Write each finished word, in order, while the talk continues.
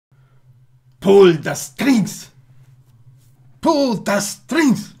Pull the strings. Pull the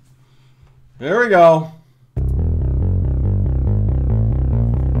strings. There we go.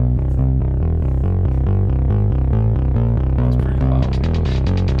 That's pretty loud.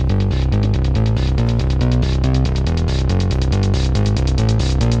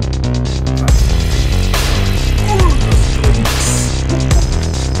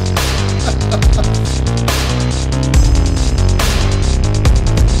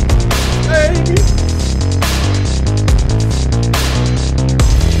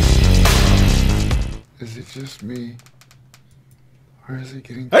 Is it just me? Or is it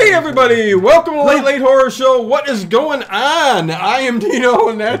getting... Hey everybody, welcome to Late Late Horror Show. What is going on? I am Dino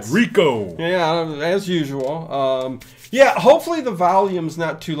and that's... Rico. Yeah, as usual. Yeah, hopefully the volume's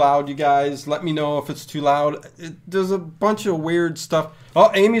not too loud, you guys. Let me know if it's too loud. There's a bunch of weird stuff.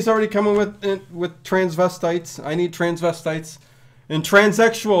 Oh, Amy's already coming with transvestites. I need transvestites. And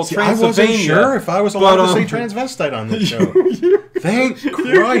transsexual, Transylvania. I wasn't sure if I was allowed to say transvestite on this show. Thank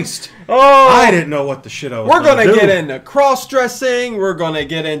Christ. Oh, I didn't know what the shit I was We're going to to get into cross-dressing. We're going to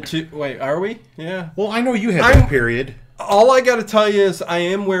get into... Wait, are we? Yeah. Well, I know you had that period. All I got to tell you is I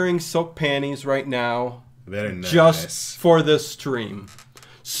am wearing silk panties right now. Very nice. Just for this stream.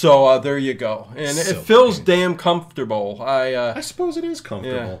 So there you go. And it feels damn comfortable. I suppose it is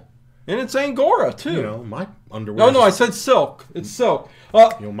comfortable. Yeah. And it's Angora, too. You know, my underwear... No, I said silk. It's silk.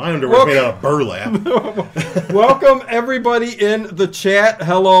 My underwear is made out of burlap. Welcome, everybody in the chat.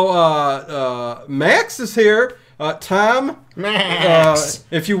 Hello, Max is here. Tom. Max.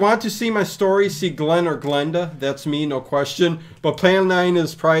 If you want to see my story, see Glenn or Glenda. That's me, no question. But Plan 9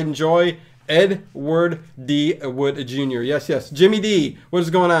 is Pride and Joy. Edward D. Wood Jr. Yes. Jimmy D. What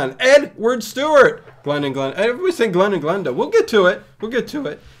is going on? Edward Stewart. Glenn and Glenda. Everybody say Glenn and Glenda. We'll get to it.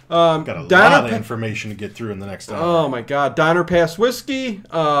 Got a lot of information to get through in the next hour. Oh, my God. Donner Pass Whiskey,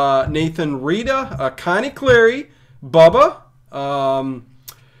 Nathan Rita, Connie Cleary, Bubba,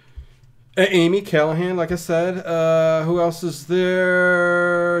 Amy Callahan, like I said. Who else is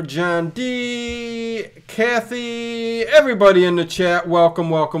there? John D., Kathy, everybody in the chat. Welcome.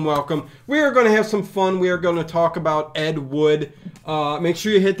 We are going to have some fun. We are going to talk about Ed Wood. Make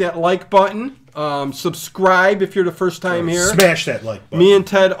sure you hit that like button. Subscribe if you're the first time here. Smash that like button. Me and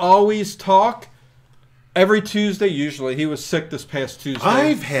Ted always talk every Tuesday. Usually, he was sick this past Tuesday.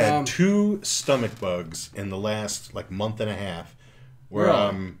 I've had 2 stomach bugs in the last month and a half,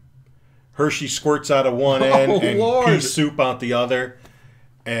 where Hershey squirts out of one end and pea soup out the other,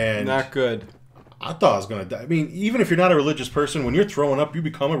 and not good. I thought I was going to die. I mean, even if you're not a religious person, when you're throwing up, you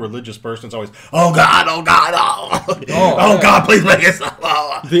become a religious person. It's always, oh, God, please make it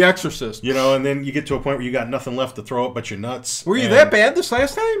stop. The Exorcist. You know, and then you get to a point where you got nothing left to throw up but your nuts. Were you that bad this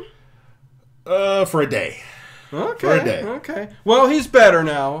last time? For a day. Okay. For a day. Okay. Well, he's better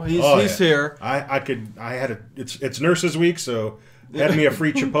now. He's here. It's Nurses Week, so... Had me a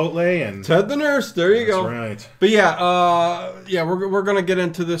free Chipotle and Ted the Nurse. There you go. That's right. But yeah, we're gonna get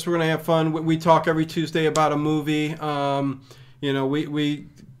into this. We're gonna have fun. We talk every Tuesday about a movie. We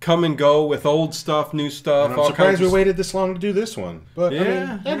come and go with old stuff, new stuff. And I'm surprised we waited this long to do this one. But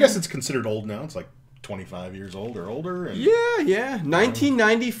yeah, I guess it's considered old now. It's like 25 years old or older. And, yeah.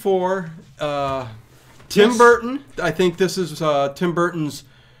 1994. Tim Burton. I think this is Tim Burton's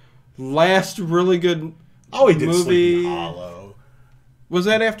last really good. Oh, he did movie. Sleepy Hollow. Was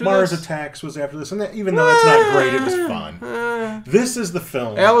that after Mars this? Attacks was after this. And even though it's not great, it was fun. This is the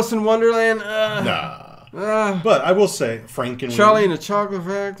film. Alice in Wonderland? Nah. But I will say, Frankenweenie. Charlie and the Chocolate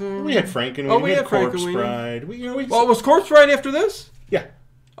Factory? We had Frankenweenie. We had Corpse Frankenweenie. Bride. Was Corpse Bride after this? Yeah.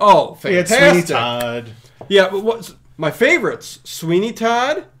 Oh, fantastic. We had Sweeney Todd. Yeah, but what's my favorites? Sweeney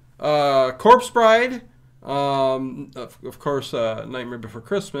Todd, Corpse Bride, of course, Nightmare Before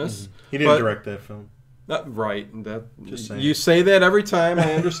Christmas. Mm-hmm. He didn't direct that film. Right. Just saying. You say that every time.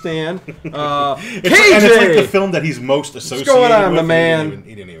 I understand. KJ! It's like the film that he's most associated with. What's going on, my man?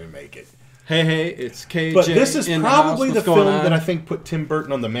 He didn't even make it. Hey, it's KJ. But this is probably the film that I think put Tim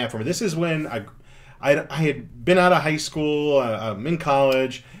Burton on the map for me. This is when I had been out of high school. I'm in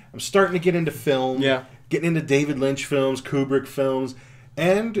college. I'm starting to get into film. Yeah. Getting into David Lynch films, Kubrick films.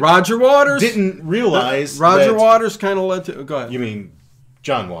 And Roger Waters. Didn't realize Roger Waters kind of led to... Go ahead. You mean...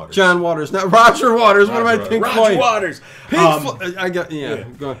 John Waters. John Waters, not Roger Waters. What am I thinking? Roger Waters. I got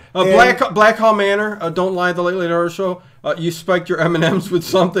Go ahead. Black Hall Manor. Don't lie. The Late Late Horror Show. You spiked your M&Ms with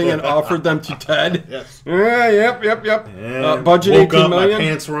something and offered them to Ted. Yes. Yep. Budget woke 18 up, million. My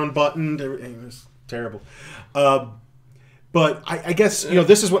pants were unbuttoned. It was terrible. But I guess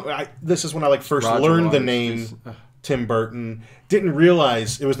this is when I first Roger learned Waters, the name Tim Burton. Didn't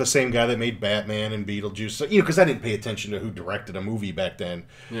realize it was the same guy that made Batman and Beetlejuice. So, because I didn't pay attention to who directed a movie back then.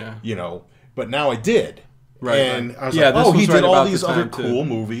 Yeah. but now I did. Right. And I was yeah, like, oh, he did all these other too. cool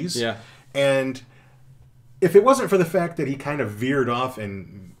movies. Yeah. And if it wasn't for the fact that he kind of veered off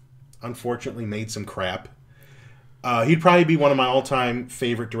and unfortunately made some crap, he'd probably be one of my all-time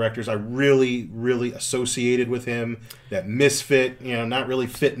favorite directors. I really, really associated with him. That misfit, not really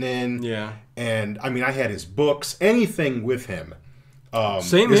fitting in. Yeah. And, I mean, I had his books, anything with him.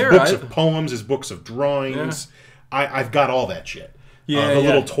 Same his here. His books of poems, his books of drawings. Yeah. I've got all that shit. Yeah, the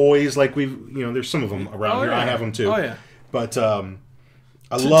little toys, like there's some of them around here. Yeah. I have them too. Oh, yeah. But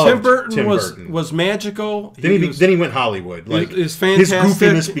I love Tim Burton. Was magical. Then he went Hollywood. Like his fantastic. His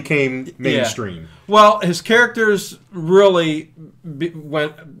goofiness became mainstream. Yeah. Well, his characters really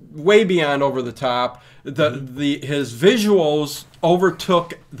went way beyond over the top. His visuals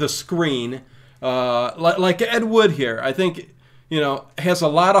overtook the screen. Like Ed Wood here, I think has a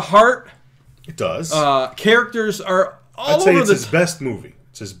lot of heart. It does. Characters are all I'd say over it's his best movie.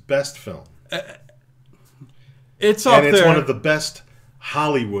 It's his best film. It's up there. And it's one of the best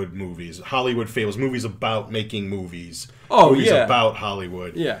Hollywood movies. Hollywood fables. Movies about making movies. Movies about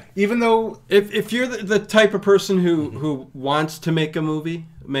Hollywood. Yeah. Even though if you're the type of person who wants to make a movie,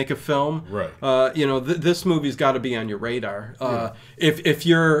 make a film, right? This movie's got to be on your radar. If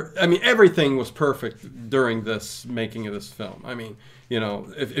you're, I mean, everything was perfect during this making of this film. I mean,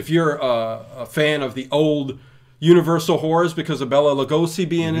 if you're a fan of the old Universal horrors because of Bela Lugosi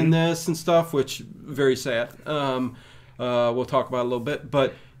being in this and stuff, which very sad. We'll talk about it a little bit,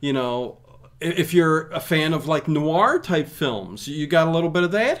 but if you're a fan of like noir type films, you got a little bit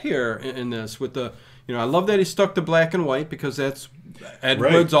of that here in this with the. I love that he stuck to black and white because that's Ed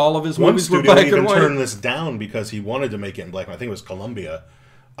Wood's. All of his movies were black and white. One studio even turned this down because he wanted to make it in black and white. I think it was Columbia.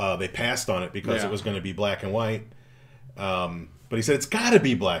 They passed on it because it was going to be black and white. But he said it's got to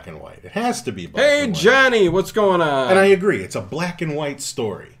be black and white. It has to be black and white. Hey, Johnny, what's going on? And I agree. It's a black and white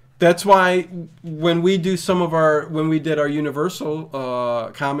story. That's why when we do when we did our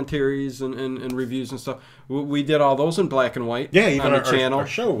Universal commentaries and reviews and stuff, we did all those in black and white. Yeah, even on the channel. Our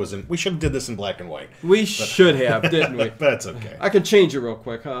show was in. We should have did this in black and white. We should have, didn't we? That's okay. I can change it real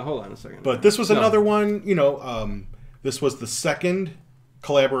quick. Hold on a second. But this was another one. This was the second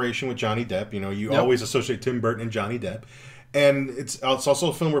collaboration with Johnny Depp. You always associate Tim Burton and Johnny Depp, and it's also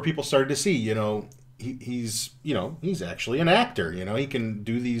a film where people started to see. He's actually an actor. He can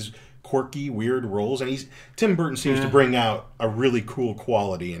do these quirky, weird roles, and Tim Burton seems to bring out a really cool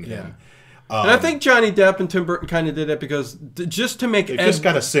quality in him. And I think Johnny Depp and Tim Burton kind of did it because just to make just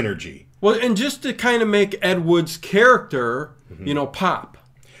got a synergy. Well, and just to kind of make Ed Wood's character, pop,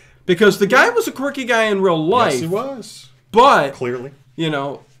 because the guy was a quirky guy in real life. Yes, he was. But clearly,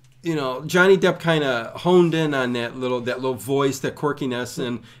 Johnny Depp kind of honed in on that little voice, that quirkiness,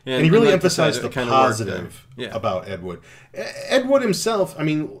 and he really emphasized the positive about Ed Wood. Ed Wood himself, I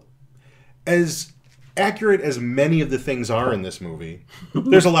mean, as accurate as many of the things are in this movie,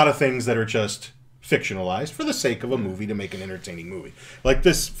 there's a lot of things that are just fictionalized for the sake of a movie to make an entertaining movie. Like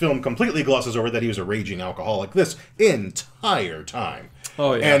this film completely glosses over that he was a raging alcoholic this entire time.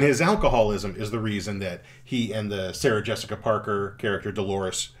 Oh, yeah. And his alcoholism is the reason that he and the Sarah Jessica Parker character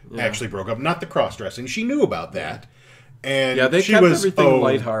Dolores actually broke up. Not the cross-dressing. She knew about that. And they kept everything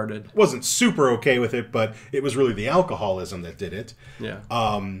lighthearted. Wasn't super okay with it, but it was really the alcoholism that did it. Yeah.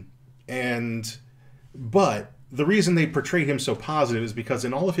 But the reason they portrayed him so positive is because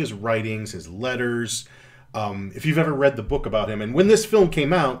in all of his writings, his letters, if you've ever read the book about him, and when this film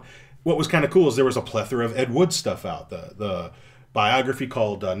came out, what was kind of cool is there was a plethora of Ed Wood stuff out. The biography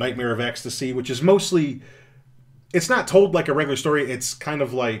called Nightmare of Ecstasy, which is mostly, it's not told like a regular story. It's kind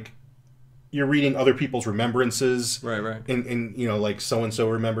of like you're reading other people's remembrances. Right. And like so-and-so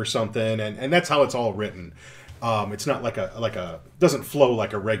remembers something. And that's how it's all written. It's not like a doesn't flow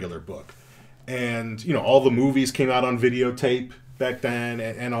like a regular book. And, all the movies came out on videotape back then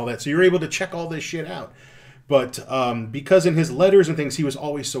and all that. So you're able to check all this shit out. But because in his letters and things, he was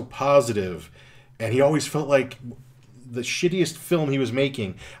always so positive. And he always felt like the shittiest film he was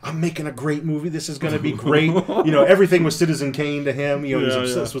making, I'm making a great movie. This is going to be great. Everything was Citizen Kane to him. He was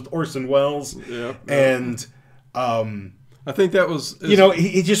obsessed with Orson Welles. Yeah. And I think that was...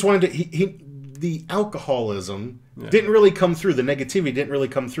 he just wanted to... The alcoholism didn't really come through. The negativity didn't really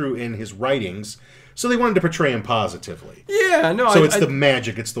come through in his writings. So they wanted to portray him positively. Yeah, no. So it's the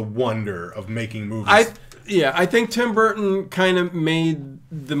magic, it's the wonder of making movies. I think Tim Burton kind of made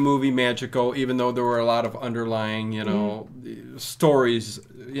the movie magical, even though there were a lot of underlying, stories.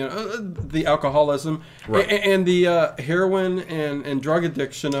 The alcoholism and the heroin and drug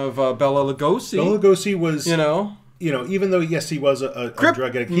addiction of Bela Lugosi. Bela Lugosi was, even though yes, he was a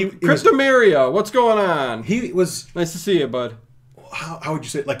drug addict. Cryptomeria, what's going on? He was nice to see you, bud. how would you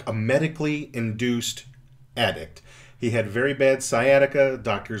say it? Like a medically induced addict. He had very bad sciatica.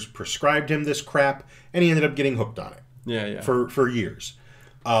 Doctors prescribed him this crap, and he ended up getting hooked on it. Yeah. For years.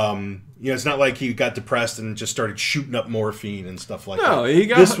 It's not like he got depressed and just started shooting up morphine and stuff like that. No,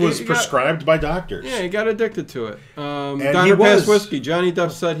 this was prescribed by doctors. Yeah, he got addicted to it. And Diner Pass Whiskey. Johnny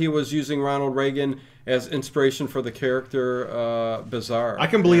Depp said he was using Ronald Reagan as inspiration for the character Bizarre. I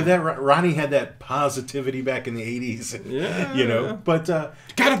can believe that. Ronnie had that positivity back in the 80s. Yeah. But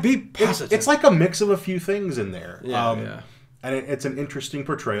gotta be positive. It's like a mix of a few things in there. Yeah. And it's an interesting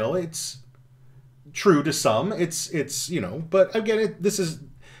portrayal. It's true to some. It's but again, this is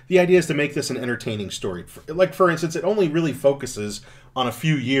the idea is to make this an entertaining story. Like, for instance, it only really focuses on a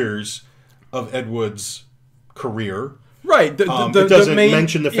few years of Ed Wood's career. Right. It doesn't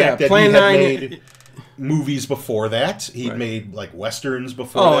mention the fact that he had made movies before that. He'd made like westerns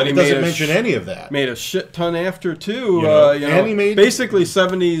before that. It doesn't mention any of that. Made a shit ton after too. And he made basically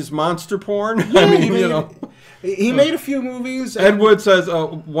 70s monster porn. Yeah, he made a few movies. Ed Wood says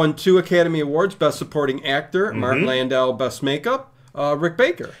won 2 Academy Awards: Best Supporting Actor, Martin Landau, Best Makeup, Rick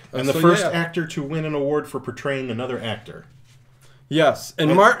Baker, and the first actor to win an award for portraying another actor. Yes,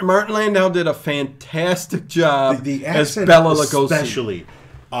 and Martin Landau did a fantastic job the as Bela Lugosi. Especially,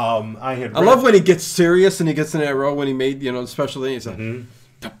 I love when he gets serious and he gets in that role when he made the special thing. He's like,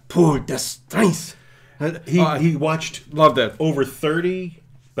 "The poor de strength." He watched over 30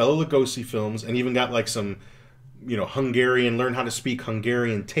 Bela Lugosi films and even got like some Hungarian, learn how to speak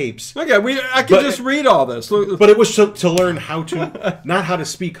Hungarian tapes. Okay, I can just read all this. But it was to learn how to, not how to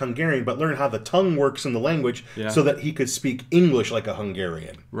speak Hungarian, but learn how the tongue works in the language so that he could speak English like a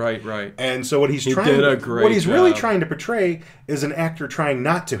Hungarian. Right. And so what he's really trying to portray is an actor trying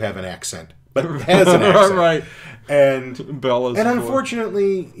not to have an accent, but has an accent. Right. And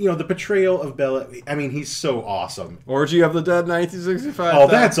unfortunately, the portrayal of Bela, I mean, he's so awesome. Orgy of the Dead, 1965. Oh,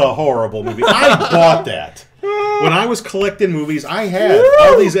 that's a horrible movie. I bought that. When I was collecting movies, I had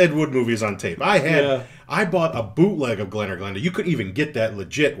all these Ed Wood movies on tape. I bought a bootleg of Glen or Glenda. You couldn't even get that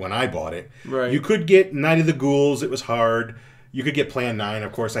legit when I bought it. Right. You could get Night of the Ghouls. It was hard. You could get Plan 9.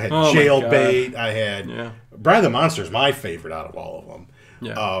 Of course, I had Jailbait. I had Bride the Monster is my favorite out of all of them.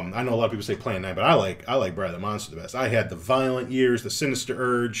 Yeah. I know a lot of people say Plan 9, but I like Bride the Monster the best. I had The Violent Years, The Sinister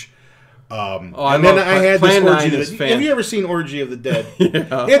Urge. I had this Orgy. Have you ever seen Orgy of the Dead?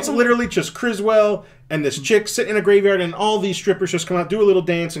 Yeah. It's literally just Criswell and this chick sitting in a graveyard, and all these strippers just come out, do a little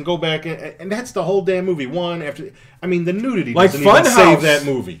dance, and go back, and that's the whole damn movie. One after, I mean, the nudity doesn't even save that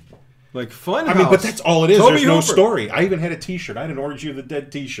movie. Like Funhouse. I mean, but that's all it is. There's no story. I even had a T-shirt. I had an Orgy of the Dead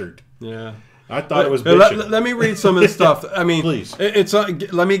T-shirt. Yeah. I thought it was bitching. Let me read some of the stuff. I mean, please.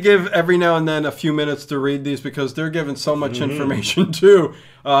 Let me give every now and then a few minutes to read these because they're giving so much information too.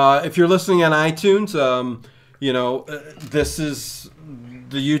 If you're listening on iTunes, this is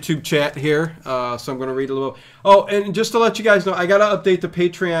the YouTube chat here, so I'm going to read a little. Oh, and just to let you guys know, I got to update the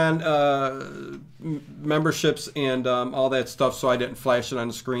Patreon memberships and all that stuff, so I didn't flash it on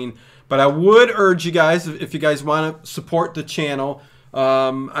the screen. But I would urge you guys, if you guys want to support the channel,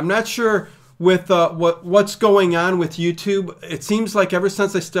 I'm not sure with what's going on with YouTube. It seems like ever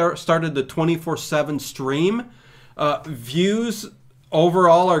since I started the 24/7 stream, views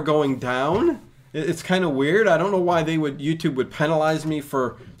overall are going down. It's kind of weird. I don't know why YouTube would penalize me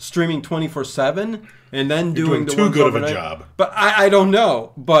for streaming 24/7 and then doing the too ones good of overnight. a job. But I don't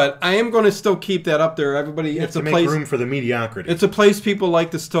know. But I am going to still keep that up there. Everybody, it's a place, make room for the mediocrity. It's a place people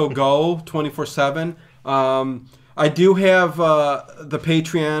like to still go 24/7. I do have the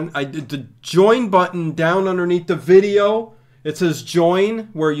Patreon. I did the join button down underneath the video. It says join,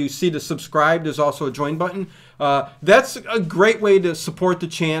 where you see the subscribe. There's also a join button. That's a great way to support the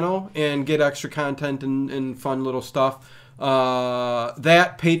channel and get extra content and fun little stuff.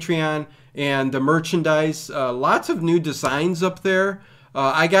 That, Patreon, and the merchandise. Lots of new designs up there.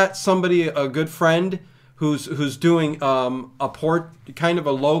 I got a good friend, who's doing a kind of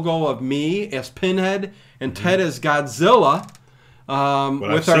a logo of me as Pinhead and Ted as Godzilla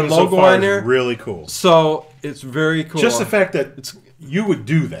with our logo on there. Really cool. So it's very cool. Just the fact that you would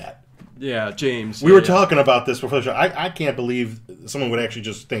do that. Yeah, James. We were talking about this before the show. I can't believe someone would actually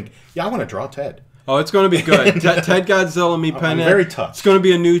just think, yeah, I want to draw Ted. Oh, it's going to be good. Ted Godzilla, me Pinhead. I'm very touched. It's going to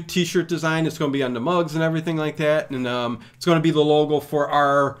be a new T-shirt design. It's going to be on the mugs and everything like that. And it's going to be the logo for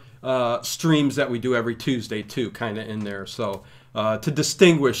our streams that we do every Tuesday too, kind of in there, so to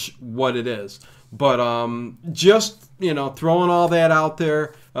distinguish what it is. But just throwing all that out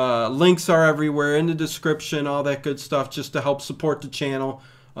there. Links are everywhere in the description, all that good stuff, just to help support the channel.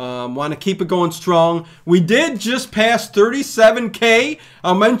 Want to keep it going strong. We did just pass 37K.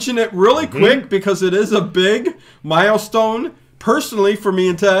 I'll mention it really quick because it is a big milestone. personally for me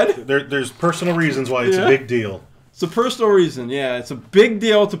and Ted. There's personal reasons why it's a big deal. It's a personal reason, yeah. It's a big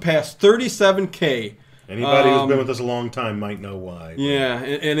deal to pass 37K. Anybody who's been with us a long time might know why. But. Yeah,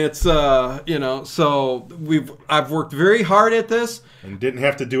 and it's you know, so I've worked very hard at this and didn't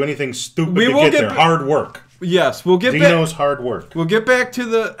have to do anything stupid to get there. Hard work. Yes, we'll get Dino's hard work. We'll get back to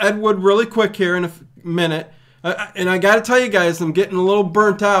the Ed Wood really quick here in a minute. And I got to tell you guys, I'm getting a little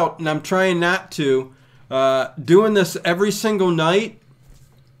burnt out, and I'm trying not to. Doing this every single night,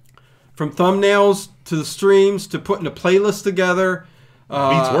 from thumbnails to the streams to putting a playlist together.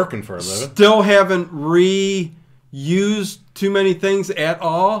 Beats working for a living. Still haven't reused too many things at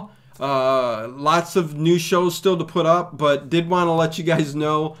all. Lots of new shows still to put up, but did want to let you guys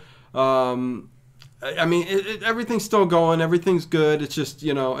know. I mean, everything's still going. Everything's good. It's just,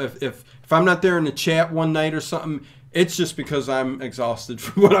 you know, if I'm not there in the chat one night or something, it's just because I'm exhausted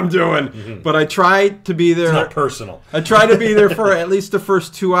from what I'm doing. Mm-hmm. But I try to be there. It's not personal. I try to be there for at least the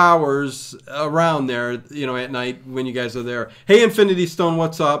first 2 hours around there, you know, at night when you guys are there. Hey, Infinity Stone,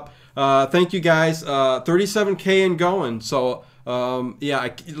 what's up? Thank you, guys. 37K and going. So, yeah,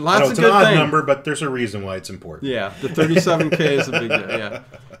 lots of good things. It's an odd number, but there's a reason why it's important. Yeah, the 37K is a big deal, yeah.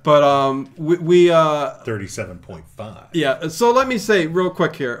 But we 37.5. Yeah, so let me say real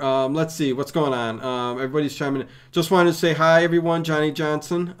quick here. Let's see what's going on. Everybody's chiming in. Just wanted to say hi, everyone. Johnny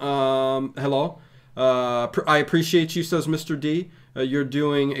Johnson. Hello. I appreciate you, says Mr. D. You're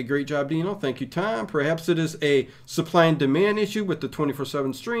doing a great job, Dino. Thank you, Tom. Perhaps it is a supply and demand issue with the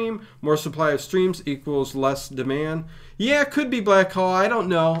 24/7 stream. More supply of streams equals less demand. Yeah, it could be Black Hole. I don't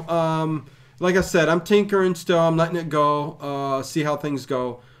know. Like I said, I'm tinkering still. I'm letting it go. See how things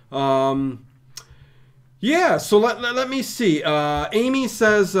go. Yeah, so let me see. Amy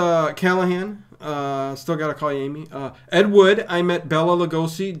says, Callahan. Still got to call you Amy. Ed Wood. I met Bela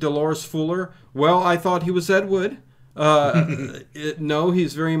Lugosi, Dolores Fuller. Well, I thought he was Ed Wood. No,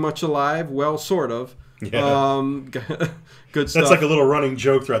 he's very much alive. Well, sort of. Yeah. Good stuff. That's like a little running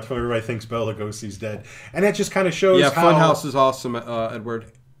joke throughout the film. Everybody thinks Bela Lugosi's dead. And that just kind of shows how... Yeah, Funhouse is awesome, Edward.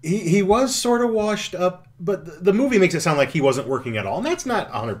 He was sort of washed up, but the movie makes it sound like he wasn't working at all. And that's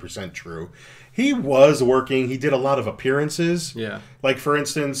not 100% true. He was working. He did a lot of appearances. Yeah. Like, for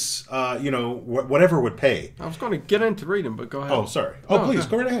instance, you know, whatever would pay. I was going to get into reading, but go ahead. Oh, sorry. Please,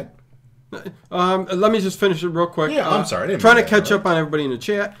 go right ahead. Let me just finish it real quick. Yeah, I'm sorry. Trying to catch up on everybody in the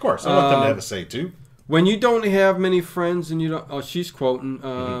chat. Of course. I want them to have a say, too. When you don't have many friends and you don't... Oh, she's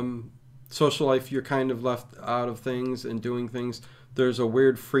quoting. Social life, you're kind of left out of things and doing things. There's a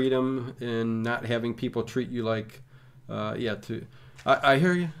weird freedom in not having people treat you like... I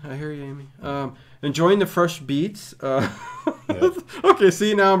hear you. I hear you, Amy. Enjoying the fresh beats. Okay,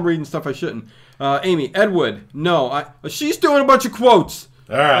 see, now I'm reading stuff I shouldn't. Amy, Edward. No, she's doing a bunch of quotes.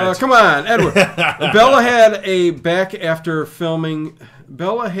 All right. Come on, Edward. Bella had a back after filming...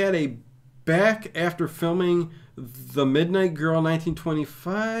 Bella had a back after filming The Midnight Girl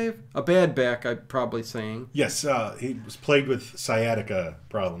 1925. A bad back, I'm probably saying. Yes, he was plagued with sciatica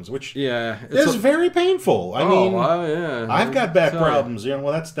problems, which is very painful. I mean, yeah. I've got back problems. You know,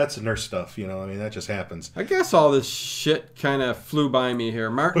 well, that's nurse stuff. You know, I mean, that just happens. I guess all this shit kind of flew by me here.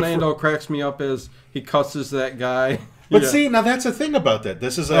 Mark Lando cracks me up as he cusses that guy. But see, now that's the thing about that.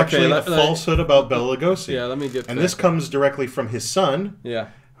 This is actually a falsehood about Bela Lugosi. Yeah, let me get. And this comes directly from his son. Yeah.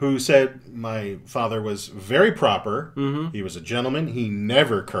 Who said, my father was very proper. Mm-hmm. He was a gentleman. He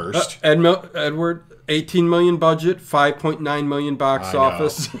never cursed. Edward, 18 million budget, 5.9 million box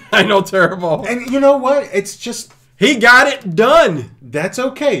office. I know, terrible. And you know what? It's just... He got it done. That's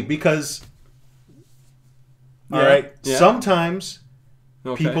okay, because... All right, sometimes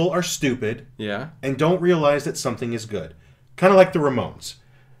people are stupid and don't realize that something is good. Kind of like the Ramones.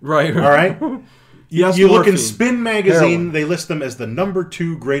 Right. All right? You look in Spin Magazine, they list them as the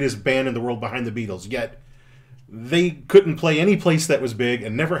 #2 greatest band in the world behind the Beatles, yet they couldn't play any place that was big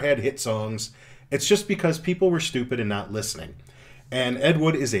and never had hit songs. It's just because people were stupid and not listening. And Ed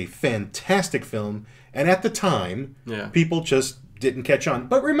Wood is a fantastic film, and at the time, people just didn't catch on.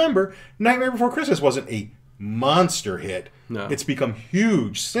 But remember, Nightmare Before Christmas wasn't a monster hit. No. It's become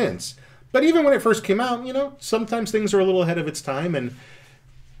huge since. But even when it first came out, you know, sometimes things are a little ahead of its time, and...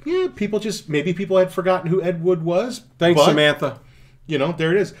 Yeah, maybe people had forgotten who Ed Wood was. Thanks, Samantha. You know,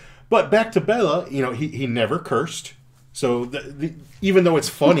 there it is. But back to Bela, you know, he never cursed. So even though it's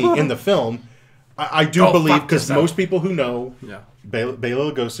funny in the film, I do believe, because most people who know Bela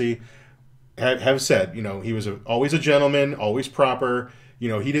Lugosi have said, you know, he was always a gentleman, always proper. You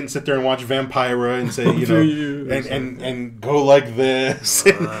know, he didn't sit there and watch Vampira and say, you know, and go like this.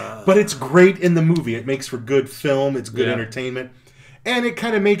 But it's great in the movie. It makes for good film. It's good entertainment. And it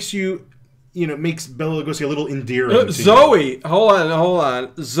kind of makes you makes Bela Lugosi a little endearing. To Zoe, hold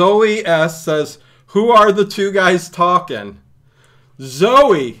on. Zoe S says, "Who are the two guys talking?"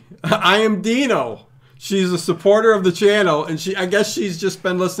 Zoe, I am Dino. She's a supporter of the channel, and I guess she's just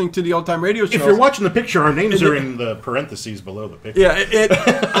been listening to the Old Time Radio shows. If you're watching the picture, our names are in the parentheses below the picture.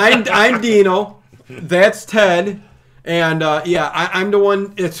 Yeah, I'm Dino. That's Ted, and I'm the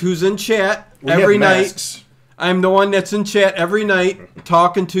one who's in chat every night. Masks. I'm the one that's in chat every night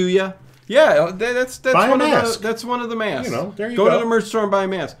talking to you. Yeah, that's one of the masks. There you go. Go to the merch store and buy a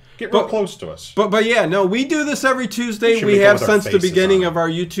mask. Get real close to us. But yeah, no, we do this every Tuesday. We have since the beginning of our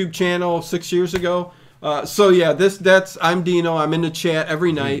YouTube channel 6 years ago. So yeah, I'm Dino. I'm in the chat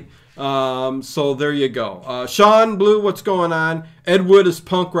every night. So there you go. Sean Blue, what's going on? Ed Wood is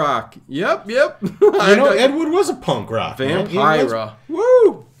punk rock. Yep. Ed Wood was a punk rock. Vampira.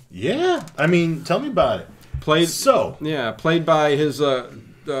 Woo! Yeah. I mean, tell me about it. Played by his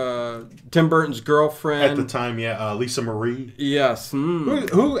Tim Burton's girlfriend at the time. Yeah, Lisa Marie. Yes.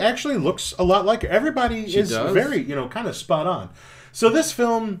 Who actually looks a lot like her. Everybody is very kind of spot on. So this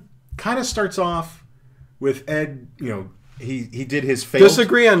film kind of starts off with Ed. He did his failed...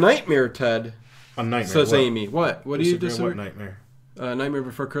 Disagree on Nightmare, Ted. On Nightmare, says Amy. What do you disagree? What Nightmare? Nightmare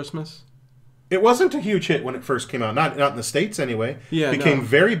Before Christmas. It wasn't a huge hit when it first came out. Not in the States, anyway. Yeah, became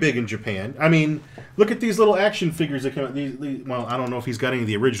very big in Japan. I mean, look at these little action figures that came out. Well, I don't know if he's got any of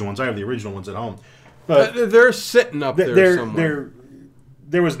the original ones. I have the original ones at home. But they're sitting up there somewhere.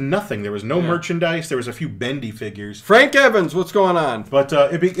 There was nothing. There was no merchandise. There was a few bendy figures. Frank Evans, what's going on? But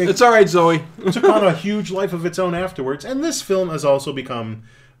it's all right, Zoe. It took on a huge life of its own afterwards. And this film has also become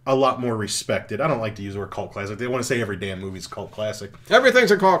a lot more respected. I don't like to use the word cult classic. They want to say every damn movie's cult classic.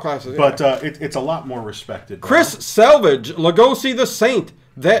 Everything's a cult classic. But it's a lot more respected. Chris Salvage, Lugosi the Saint,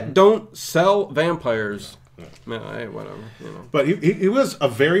 that don't sell vampires. Hey, whatever. But he was a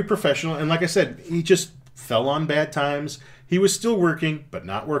very professional. And like I said, he just fell on bad times. He was still working, but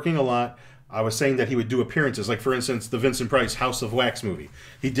not working a lot. I was saying that he would do appearances. Like, for instance, the Vincent Price House of Wax movie.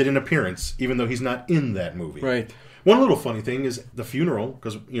 He did an appearance, even though he's not in that movie. Right. One little funny thing is the funeral,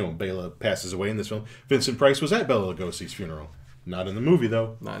 because, Bela passes away in this film. Vincent Price was at Bela Lugosi's funeral. Not in the movie,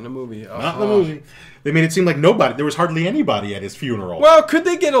 though. Not in the movie. Not in the movie. They made it seem like there was hardly anybody at his funeral. Well, could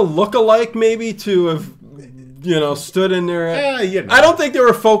they get a look-alike, maybe, to have... stood in there. I don't think they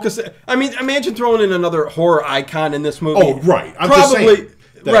were focused. I mean, imagine throwing in another horror icon in this movie. Oh, right. I'm just saying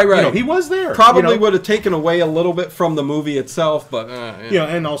that, right. He was there. Probably would have taken away a little bit from the movie itself, but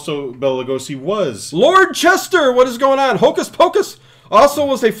and also Bela Lugosi was Lord Chester. What is going on? Hocus Pocus also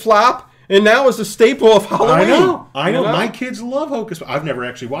was a flop, and now is a staple of Halloween. I know. My kids love Hocus Pocus. I've never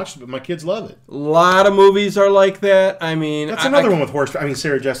actually watched it, but my kids love it. A lot of movies are like that. I mean, that's another one with horse. I mean,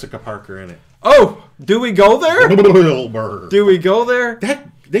 Sarah Jessica Parker in it. Oh, do we go there? Do we go there?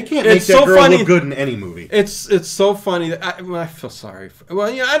 They can't make that girl look good in any movie. It's so funny that I feel sorry for. Well,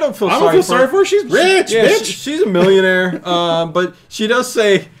 I don't feel sorry for her. She's rich, bitch. She's a millionaire. But she does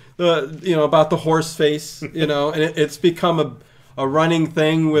say about the horse face, and it's become a running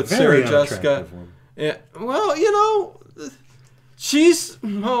thing with Sarah Jessica. Yeah, well, she's.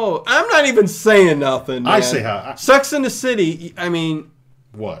 Oh, I'm not even saying nothing. Man. I say how. Sex in the City. I mean,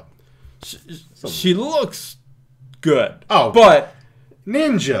 what? She looks good. Oh, but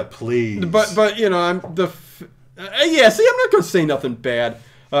Ninja, please. But see, I'm not going to say nothing bad.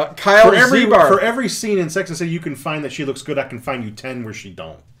 Kyle Zebar. For every scene in Sex and the City you can find that she looks good, I can find you 10 where she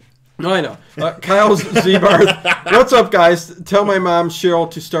don't. No, I know. Kyle Zebar. What's up, guys? Tell my mom,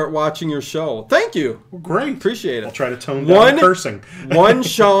 Cheryl, to start watching your show. Thank you. Well, great. Appreciate it. I'll try to tone down cursing. One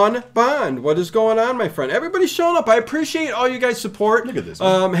Sean Bond. What is going on, my friend? Everybody's showing up. I appreciate all you guys' support. Look at this.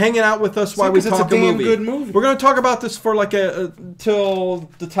 Hanging out with us while we talk a movie. Good movie. We're going to talk about this for till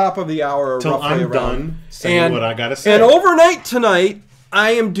the top of the hour. Till I'm done saying what I got to say. And overnight tonight,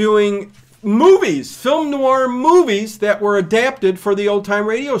 I am doing... film noir movies that were adapted for the Old Time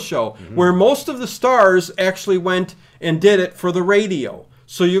Radio show, where most of the stars actually went and did it for the radio.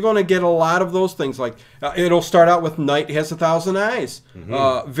 So you're going to get a lot of those things. Like it'll start out with Night Has a Thousand Eyes,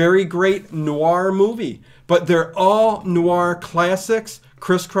 very great noir movie, but they're all noir classics.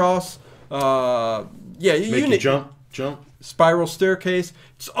 Crisscross, you jump. Spiral Staircase.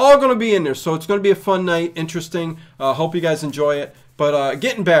 It's all going to be in there, so it's going to be a fun night, interesting. Hope you guys enjoy it. But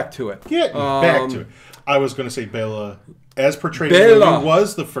getting back to it. I was going to say Bela, as portrayed in the movie,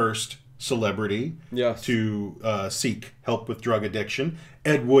 was the first celebrity to seek help with drug addiction.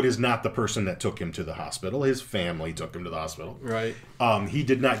 Ed Wood is not the person that took him to the hospital. His family took him to the hospital. Right. He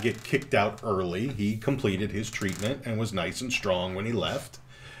did not get kicked out early. He completed his treatment and was nice and strong when he left.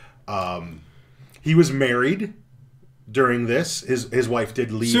 He was married during this. His wife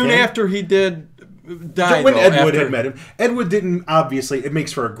did leave soon him. after he did die. When though, Ed Wood after... had met him. Ed Wood didn't, obviously, it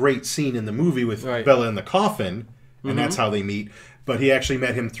makes for a great scene in the movie with Bella in the coffin, and that's how they meet. But he actually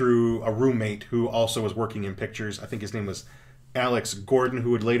met him through a roommate who also was working in pictures. I think his name was Alex Gordon,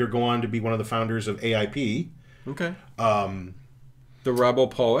 who would later go on to be one of the founders of AIP. Okay. The Rebel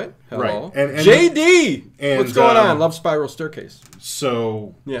Poet. Hello. Right. And JD! And, what's going on? Love Spiral Staircase.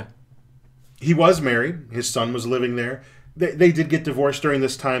 So... Yeah. He was married. His son was living there. They did get divorced during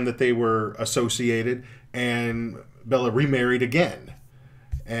this time that they were associated, and Bella remarried again.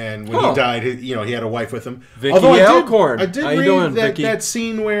 And when he died, he had a wife with him. Vicky Alcorn. I did How you read doing, Vicky? that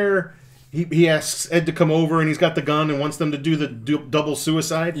scene where he asks Ed to come over, and he's got the gun and wants them to do the double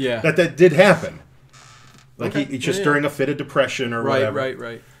suicide. Yeah. That did happen. Like Okay. he just during a fit of depression or whatever.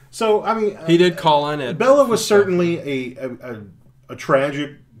 Right. So I mean, he did call on Ed. Bella was certainly a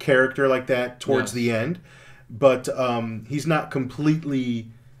tragic character like that towards the end, but he's not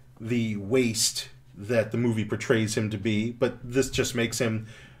completely the waste that the movie portrays him to be. But this just makes him,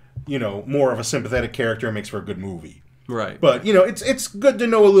 more of a sympathetic character and makes for a good movie. Right. But it's good to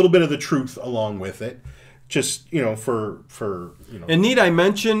know a little bit of the truth along with it, just for And need I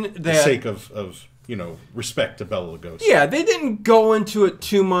mention that the sake of respect to Bela Lugosi. Yeah, they didn't go into it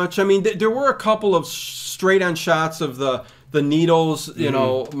too much. I mean, there were a couple of straight-on shots of the needles,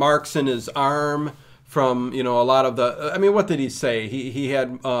 marks in his arm from, a lot of the... I mean, what did he say? He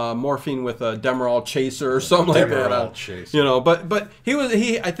had morphine with a Demerol chaser or something like that. Demerol chaser. But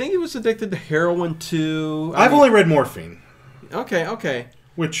I think he was addicted to heroin too. I've only read Morphine. Okay.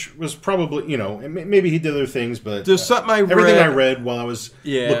 Which was probably, maybe he did other things, but there's something everything I read while I was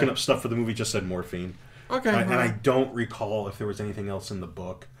looking up stuff for the movie just said morphine. Okay. And I don't recall if there was anything else in the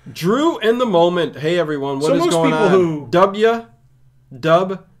book. Drew in the moment. Hey, everyone, what is going on?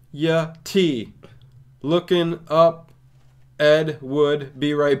 WT. Looking up Ed Wood.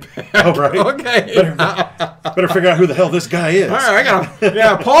 Be right back. Oh, right. Okay. Better figure out who the hell this guy is. All right, I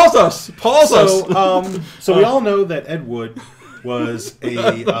gotta... pause us. So we all know that Ed Wood was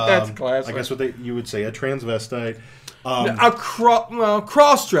a that's classic. I guess you would say a transvestite,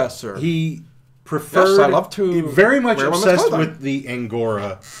 cross-dresser. He preferred. Yes, I love to very much obsessed with the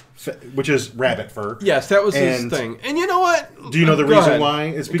Angora, which is rabbit fur. Yes, that was his thing. And you know what? Do you know the reason why?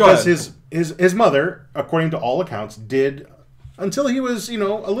 It's because his mother, according to all accounts, did until he was a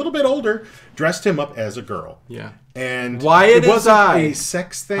little bit older, dressed him up as a girl. Yeah. And it wasn't a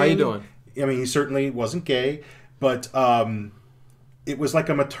sex thing. How you doing? I mean, he certainly wasn't gay, but it was like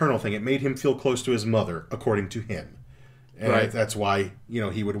a maternal thing. It made him feel close to his mother, according to him. And that's why,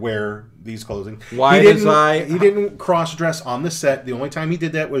 he would wear these clothing. He didn't cross-dress on the set. The only time he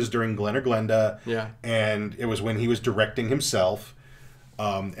did that was during Glen or Glenda. Yeah. And it was when he was directing himself. It's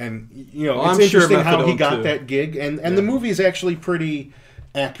I'm interesting sure how he got that gig. And the movie is actually pretty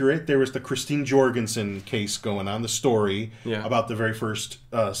accurate. There was the Christine Jorgensen case going on, the story about the very first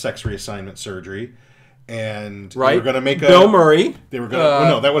sex reassignment surgery. And they were going to make Bill Murray. They were going to...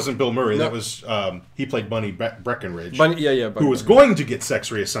 no, that wasn't Bill Murray. No. That was... he played Bunny Breckenridge. Who was going to get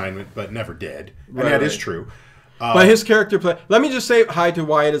sex reassignment, but never did. And that is true. But his character play... Let me just say hi to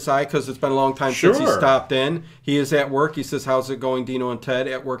Wyatt Isai, because it's been a long time since he stopped in. He is at work. He says, how's it going, Dino and Ted?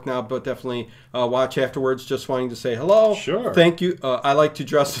 At work now, but definitely watch afterwards. Just wanting to say hello. Sure. Thank you. I like to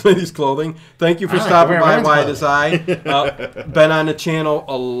dress in ladies' clothing. Thank you for stopping by, Wyatt Isai. Been on the channel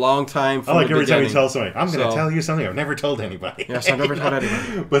a long time from I like the every beginning. time you tell somebody, I'm going to tell you something I've never told anybody. Yes, I've never told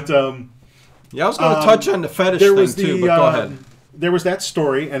anybody. But, yeah, I was going to touch on the fetish thing, too, but go ahead. There was that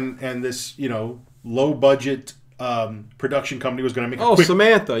story, and this, low-budget... production company was going to make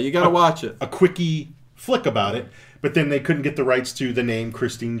Samantha, you got to watch it. A quickie flick about it, but then they couldn't get the rights to the name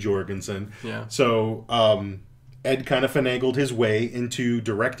Christine Jorgensen. Yeah. So Ed kind of finagled his way into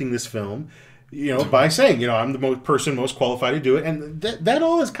directing this film, by saying, I'm the person most qualified to do it, and that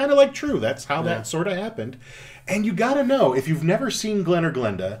all is kind of like true. That's how that sort of happened. And you got to know, if you've never seen Glen or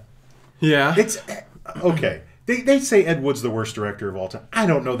Glenda, it's okay. They say Ed Wood's the worst director of all time. I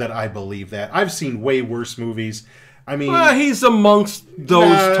don't know that I believe that. I've seen way worse movies. I mean... he's amongst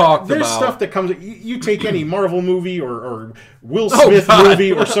those talked there's about. There's stuff that comes... You take any Marvel movie or Will Smith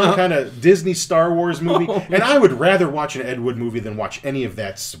movie or some kind of Disney Star Wars movie, and I would rather watch an Ed Wood movie than watch any of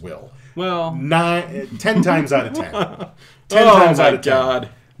that swill. Well... 10 times out of 10. 10 times out of 10. God.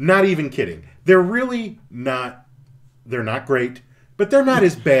 Not even kidding. They're really not... They're not great. But they're not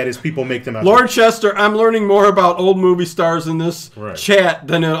as bad as people make them out. Lord Chester, I'm learning more about old movie stars in this chat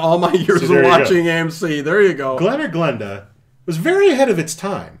than in all my years of watching AMC. There you go. Glen or Glenda was very ahead of its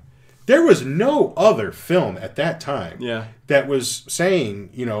time. There was no other film at that time that was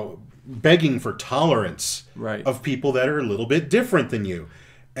saying, begging for tolerance Right. of people that are a little bit different than you.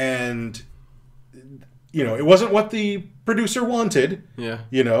 And, you know, it wasn't what the producer wanted. Yeah.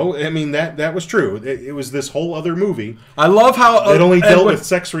 You know, I mean, that was true. It was this whole other movie. I love how It only dealt with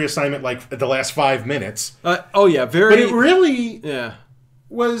sex reassignment like the last 5 minutes. oh yeah, very. But it really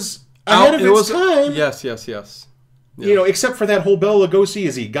was ahead of its time. Yes, yes, yes. Yeah. You know, except for that whole Bela Lugosi,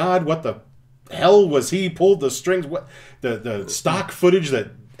 is he God? What the hell was he? Pulled the strings? What the stock footage that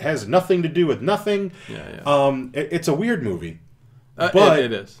has nothing to do with nothing? Yeah. It's a weird movie, but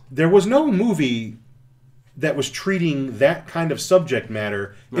it is. There was no movie that was treating that kind of subject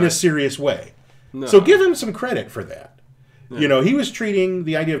matter in a serious way. No. So give him some credit for that. Yeah. You know, he was treating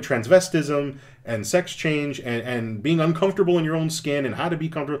the idea of transvestism and sex change and being uncomfortable in your own skin and how to be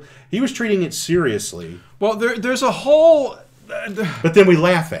comfortable. He was treating it seriously. Well, there's a whole... but then we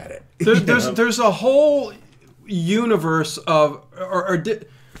laugh at it. There's a whole universe of...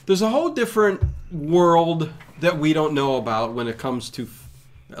 there's a whole different world that we don't know about when it comes to...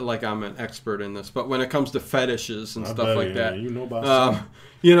 Like, I'm an expert in this, but when it comes to fetishes and stuff like that... You know about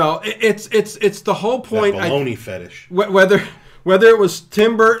you know, it's the whole point... That baloney fetish. Whether it was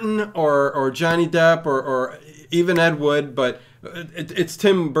Tim Burton or Johnny Depp or even Ed Wood, but it's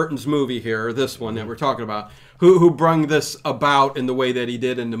Tim Burton's movie here, this one that we're talking about, who brung this about in the way that he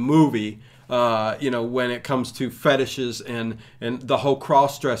did in the movie. You know, when it comes to fetishes and the whole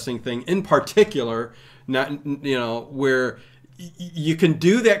cross-dressing thing in particular, not, you know, where you can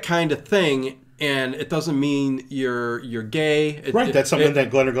do that kind of thing and it doesn't mean you're gay. Right, that's something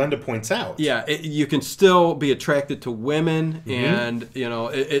that Glenn or Glenda points out. Yeah, you can still be attracted to women, and you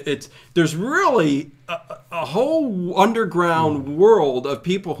know, there's really a whole underground world of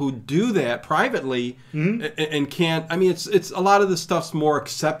people who do that privately and can't. I mean, it's a lot of the stuff's more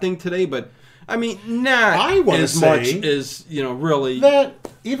accepting today, but I mean, not as much as, you know, really. That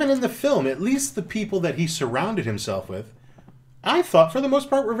even in the film, at least the people that he surrounded himself with, I thought for the most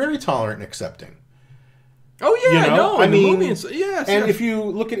part were very tolerant and accepting. Oh yeah, you know? no, I mean, yes. And if you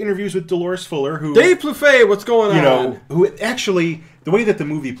look at interviews with Dolores Fuller, who Dave Plouffe, what's going on? You know, who actually the way that the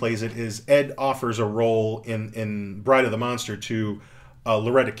movie plays it is Ed offers a role in Bride of the Monster to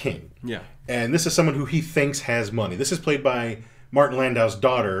Loretta King. Yeah, and this is someone who he thinks has money. This is played by Martin Landau's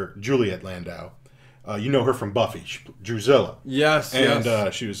daughter, Juliet Landau. You know her from Buffy, Drusilla. Yes,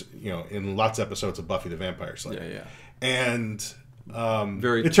 and she was, you know, in lots of episodes of Buffy the Vampire Slayer. Yeah. And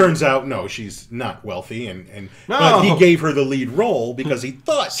it turns out, no, she's not wealthy, no. but he gave her the lead role because he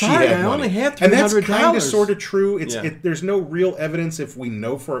thought she had money. I only had $300. And that's kind of sort of true. Yeah. There's no real evidence if we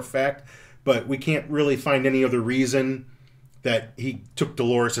know for a fact, but we can't really find any other reason that he took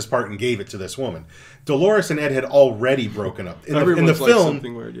Dolores' part and gave it to this woman. Dolores and Ed had already broken up. In the film,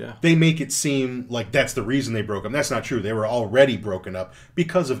 weird, they make it seem like that's the reason they broke up. That's not true. They were already broken up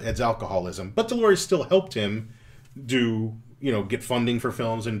because of Ed's alcoholism. But Dolores still helped him get funding for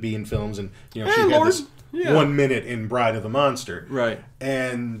films and be in films. And, you know, she had this 1 minute in Bride of the Monster. Right.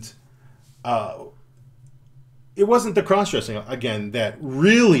 And it wasn't the cross-dressing, again, that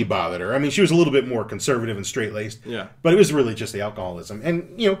really bothered her. I mean, she was a little bit more conservative and straight-laced. Yeah. But it was really just the alcoholism.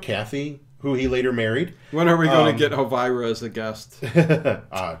 And, you know, Kathy, who he later married. When are we going to get Elvira as a guest?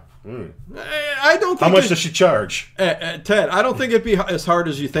 I don't think. How much does she charge? Ted, I don't think it'd be as hard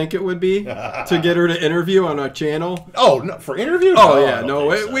as you think it would be to get her to interview on our channel. Oh, no, for interview? Oh, yeah. No,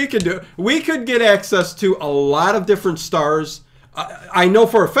 we could do it. We could get access to a lot of different stars. I know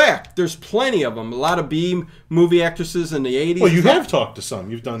for a fact there's plenty of them. A lot of B movie actresses in the 80s. Well, you have talked to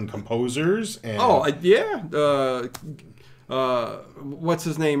some. You've done composers. And... Oh, yeah. What's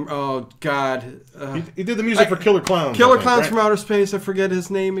his name? Oh, God. He did the music for Killer Clowns. Killer Clowns from Outer Space. I forget his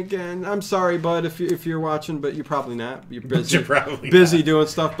name again. I'm sorry, bud, if you're watching, but you're probably not. You're busy. You're probably busy doing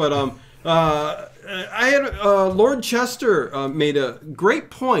stuff. But I had Lord Chester made a great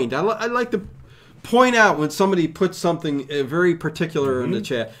point. I like to point out when somebody puts something very particular in the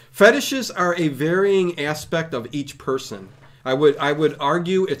chat. Fetishes are a varying aspect of each person. I would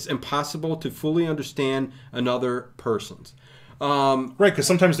argue it's impossible to fully understand another person's. Right, because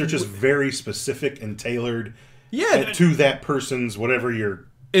sometimes they're just very specific and tailored to that person's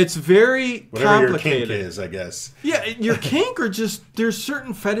it's very complicated. Whatever your kink is, I guess. Yeah, your kink or just there's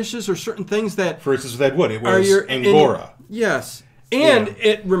certain fetishes or certain things that... For instance, with Ed Wood, it was Angora. Yes. And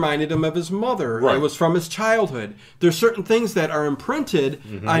it reminded him of his mother. Right. It was from his childhood. There's certain things that are imprinted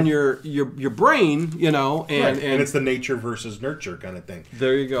on your brain, you know, and it's the nature versus nurture kind of thing.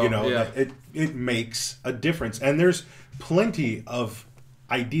 There you go. You know, it makes a difference. And there's plenty of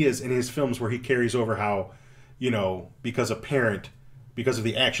ideas in his films where he carries over how, you know, because because of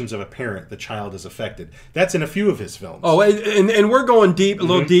the actions of a parent, the child is affected. That's in a few of his films. Oh, and we're going deep, a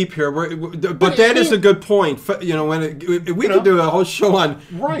little deep here. But that is a good point. You know, we could do a whole show on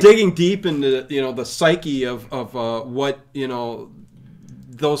digging deep into the psyche of what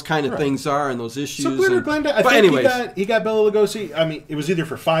those kind of things are and those issues. So Glenda, I think he got Bela Lugosi. I mean, it was either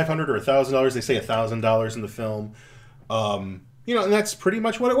for $500 or $1,000. They say $1,000 in the film. And that's pretty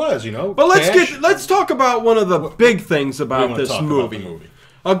much what it was, But let's talk about one of the big things about this movie.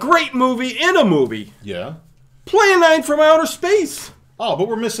 A great movie in a movie. Yeah. Plan 9 from Outer Space. Oh, but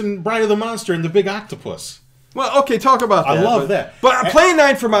we're missing Bride of the Monster and the Big Octopus. Well, okay, talk about that. I love that. But Plan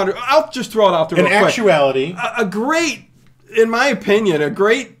 9 from Outer... I'll just throw it out there real quick. In actuality... A great, in my opinion, a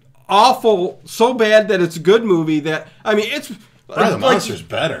great, awful, so bad that it's a good movie that... I mean, it's... Bride of the Monster's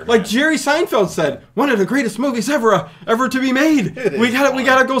better. Like Jerry Seinfeld said, one of the greatest movies ever to be made. We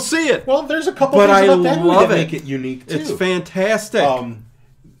gotta go see it. Well, there's a couple things about that movie that make it unique too. It's fantastic.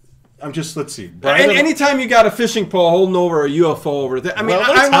 Let's see. Anytime you got a fishing pole holding over a UFO over there, I mean,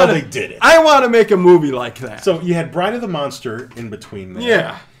 that's how they did it. I want to make a movie like that. So you had Bride of the Monster in between there.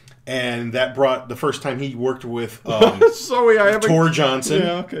 Yeah. And that brought the first time he worked with Tor Johnson.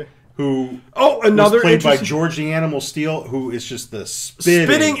 Yeah, okay. Who was played by George the Animal Steel, who is just the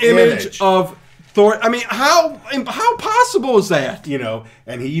spitting image of Thor. I mean, how possible is that?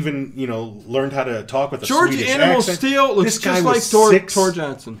 And he even learned how to talk with a George Swedish the Animal accent. Steel looks just like Tor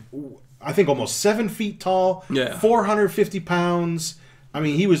Johnson. I think almost 7 feet tall. Yeah. 450 pounds. I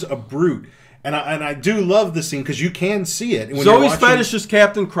mean, he was a brute. And I do love the scene because you can see it. Zoe's fetish is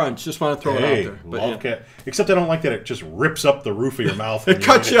Captain Crunch. Just want to throw it out there. But except I don't like that it just rips up the roof of your mouth. It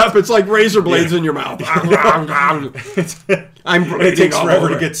cuts you up. It's like razor blades in your mouth. I'm it takes forever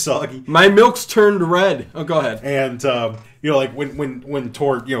to get soggy. My milk's turned red. Oh, go ahead. And like when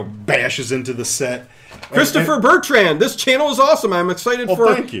Tor bashes into the set. Christopher Bertrand, this channel is awesome. I'm excited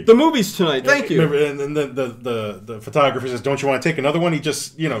for the movies tonight. Thank you. And then the photographer says, "Don't you want to take another one?" He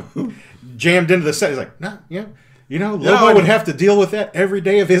just jammed into the set. He's like, "No, yeah." Lobo would have to deal with that every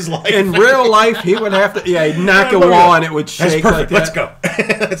day of his life. In real life, he would have to, he'd knock a wall and it would shake. That's perfect. Like that.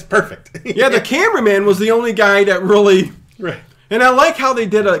 Let's go. That's perfect. Yeah, the cameraman was the only guy that really... Right. And I like how they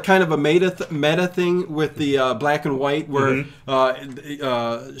did a kind of a meta thing with the black and white where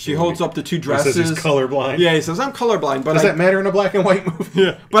she holds up the two dresses. He says he's colorblind. Yeah, he says, I'm colorblind. But Does that matter in a black and white movie?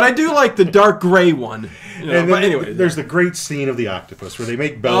 Yeah. But I do like the dark gray one. But anyway, there's the great scene of the octopus where they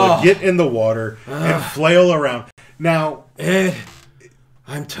make Bella get in the water and flail around. Now, Ed,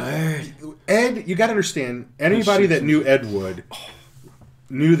 I'm tired. Ed, you got to understand, anybody that knew Ed Wood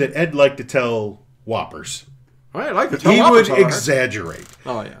knew that Ed liked to tell whoppers. I like to tell He would exaggerate.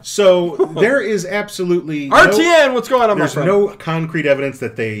 Oh, yeah. So there is absolutely... RTN, what's going on, There's no concrete evidence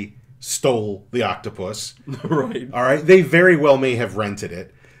that they stole the octopus. Right. All right? They very well may have rented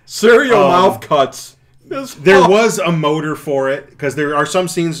it. Serial mouth cuts. There was a motor for it, because there are some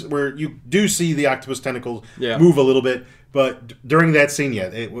scenes where you do see the octopus tentacles move a little bit, but during that scene,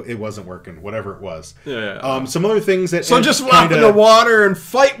 it wasn't working, whatever it was. Yeah. Some other things that... So just walk in the water and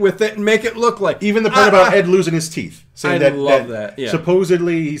fight with it and make it look like... Even the part about Ed losing his teeth. I love that. Yeah.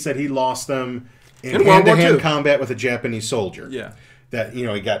 Supposedly, he said he lost them in hand-to-hand combat with a Japanese soldier. Yeah. That,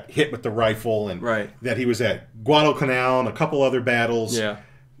 he got hit with the rifle, and that he was at Guadalcanal and a couple other battles. Yeah.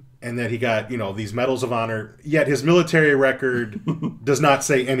 And that he got, these medals of honor. Yet his military record does not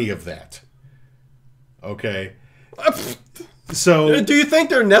say any of that. Okay? So, do you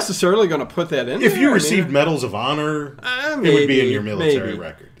think they're necessarily going to put that in? If you received medals of honor, it would be in your military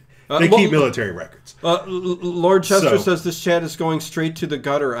record. They keep military records. Lord Chester says this chat is going straight to the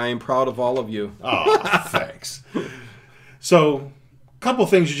gutter. I am proud of all of you. Oh, thanks. So, a couple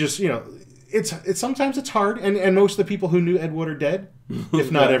things you just, it's sometimes it's hard, and most of the people who knew Ed Wood are dead,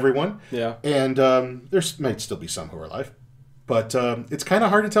 if not everyone. Yeah. And there might still be some who are alive. But it's kind of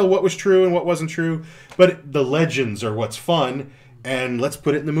hard to tell what was true and what wasn't true. But the legends are what's fun, and let's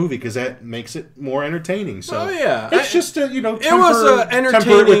put it in the movie because that makes it more entertaining. So it's just it was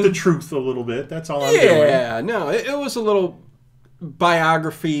temper it with the truth a little bit. That's all I'm doing. Yeah, no, it was a little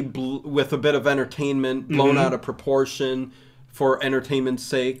biography with a bit of entertainment blown out of proportion for entertainment's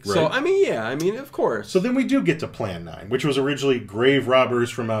sake. Right. So I mean, of course. So then we do get to Plan 9, which was originally Grave Robbers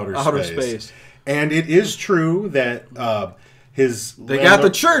from Outer Space. And it is true that they got the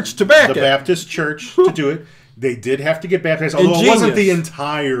church to back the Baptist church to do it. They did have to get baptized, although it wasn't the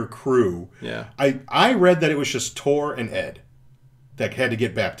entire crew. Yeah, I read that it was just Tor and Ed that had to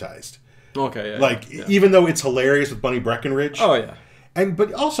get baptized. Okay, even though it's hilarious with Bunny Breckenridge. Oh yeah,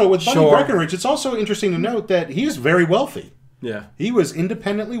 but also with Bunny Breckenridge, it's also interesting to note that he is very wealthy. Yeah. He was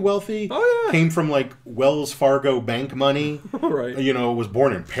independently wealthy. Oh, yeah. Came from, like, Wells Fargo bank money. Right. You know, was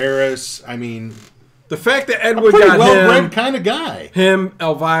born in Paris. I mean... The fact that Edward pretty got well-bred him, kind of guy. Him,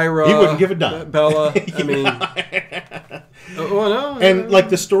 Elvira... He wouldn't give a dime. Bella, I mean... Well, no. And, like,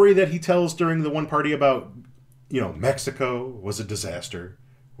 the story that he tells during the one party about, you know, Mexico was a disaster.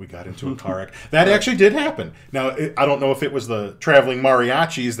 We got into a car wreck. That actually did happen. Now, I don't know if it was the traveling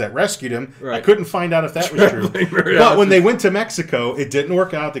mariachis that rescued him. Right. I couldn't find out if that was true. But when they went to Mexico, it didn't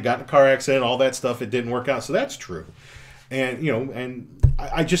work out. They got in a car accident, all that stuff. It didn't work out. So that's true. And, you know, and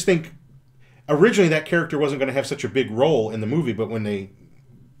I just think originally that character wasn't going to have such a big role in the movie, but when they,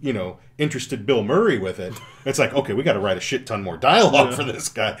 you know, interested Bill Murray with it, it's like, okay, we got to write a shit ton more dialogue for this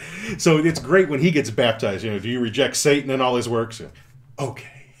guy. So it's great when he gets baptized. You know, do you reject Satan and all his works? Okay.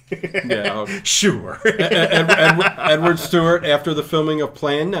 Yeah, okay. Sure. Edward Stewart, after the filming of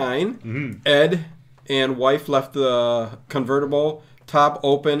Plan 9, Ed and wife left the convertible top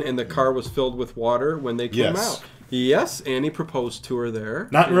open and the car was filled with water when they came out. Yes, and he proposed to her there.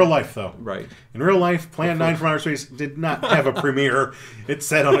 Not in real life, though. Right. In real life, Plan 9 from Outer Space did not have a premiere. It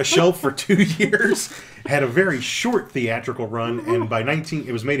sat on a shelf for 2 years, had a very short theatrical run, and by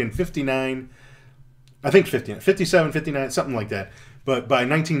it was made in 59, I think 57, 59, something like that. But by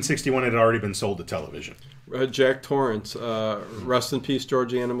 1961, it had already been sold to television. Jack Torrance, rest in peace,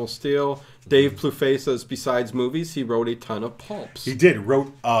 George Animal Steel. Dave Plouffe says, besides movies, he wrote a ton of pulps. He did.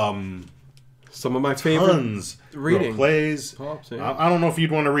 Wrote some of my favorite reading plays. Pulps, yeah. I don't know if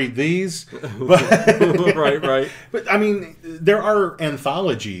you'd want to read these, but right. But I mean, there are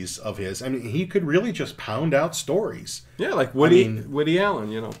anthologies of his. I mean, he could really just pound out stories. Yeah, like Woody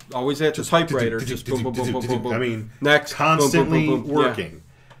Allen. You know, always at the typewriter, just boom, boom, boom, boom, boom, boom. I mean, next, constantly boom, boom, boom, boom. working.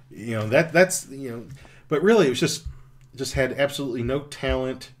 Yeah. You know that's you know, but really it was just had absolutely no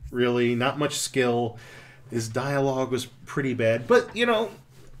talent. Really, not much skill. His dialogue was pretty bad, but you know.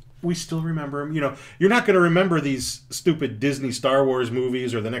 We still remember him. You know, you're not going to remember these stupid Disney Star Wars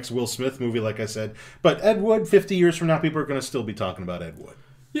movies or the next Will Smith movie, like I said. But Ed Wood, 50 years from now, people are going to still be talking about Ed Wood.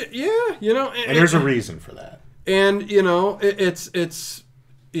 Yeah, you know. And there's a reason for that. And, you know, it's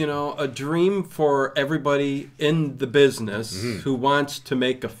you know, a dream for everybody in the business who wants to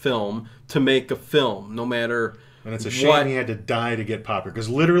make a film, no matter And it's a shame he had to die to get popular. Because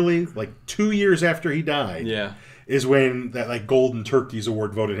literally, like 2 years after he died... Yeah. Is when that like Golden Turkeys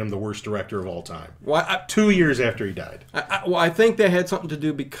Award voted him the worst director of all time. Well, 2 years after he died. I think that had something to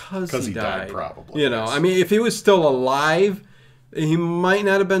do because he died. Probably. You know, I mean, if he was still alive, he might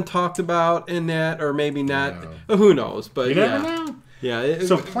not have been talked about in that, or maybe not. No. Who knows? But you never know. Yeah.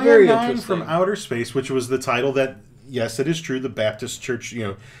 So Plan 9 from Outer Space, which was the title that, yes, it is true, the Baptist Church, you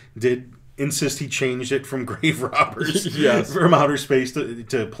know, did insist he changed it from Grave Robbers, from Outer Space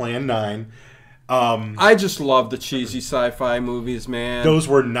to Plan 9. I just love the cheesy sci-fi movies, man. Those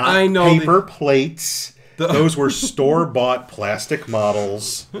were not paper plates. Those were store-bought plastic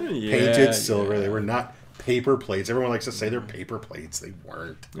models, painted silver. They were not paper plates. Everyone likes to say they're paper plates. They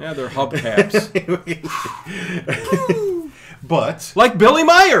weren't. Yeah, they're hubcaps. But like Billy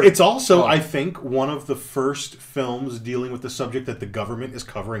Meyer. It's also, I think, one of the first films dealing with the subject that the government is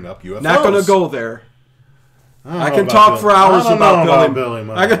covering up UFOs. Not going to go there. I can talk for hours about Billy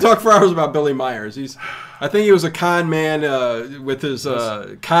Myers. I can talk for hours about Billy Myers. I think he was a con man with his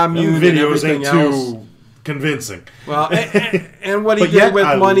commune and everything else. Too convincing. Well, and what he did with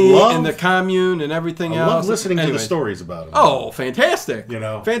money and the commune and everything else. I love listening to the stories about him. Oh, fantastic! You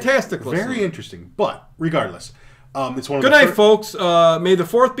know, fantastic. Very interesting. But regardless, it's one of Good night, folks. May the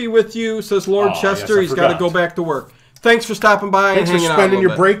 4th be with you, says Lord Chester. He's got to go back to work. Thanks for stopping by and hanging out. Thanks for spending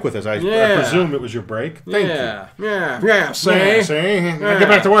your break with us. I presume it was your break. Thank you. Yeah. See? Get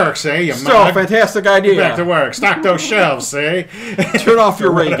back to work, see? You Still a fantastic idea. Get back to work. Stock those shelves, see? Turn off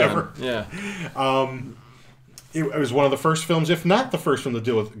your ray gun. Yeah. It was one of the first films, if not the first film, to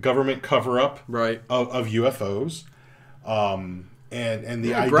deal with government cover-up of UFOs. And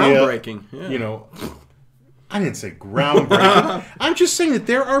the idea... Groundbreaking. Yeah. You know... I didn't say groundbreaking. I'm just saying that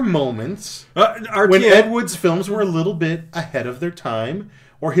there are moments when Ed Wood's films were a little bit ahead of their time,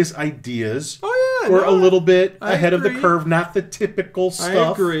 or his ideas were a little bit ahead of the curve, not the typical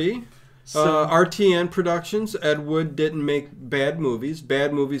stuff. I agree. So, RTN Productions, Ed Wood didn't make bad movies.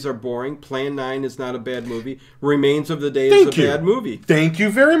 Bad movies are boring. Plan 9 is not a bad movie. Remains of the Day is a bad movie. Thank you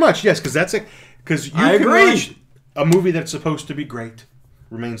very much. Yes, because that's because you can watch a movie that's supposed to be great.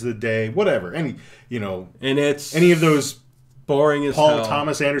 Remains of the Day, whatever. And it's any of those boring as Paul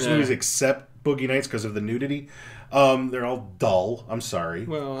Thomas Anderson movies except Boogie Nights because of the nudity. They're all dull. I'm sorry.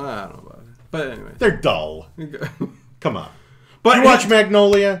 Well, I don't know about it. But anyway. They're dull. Come on. But you watch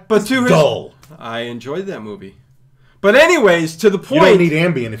Magnolia? But dull. I enjoyed that movie. But anyways, to the You point. don't need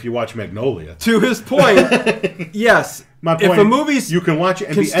Ambien if you watch Magnolia. To his point, yes. My point, if a movie's you can watch it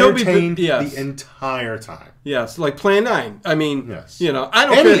and be entertained the entire time. Yes, like Plan 9. I mean, yes. You know, I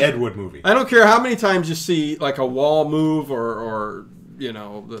don't Any care, Ed Wood movie. I don't care how many times you see like a wall move or you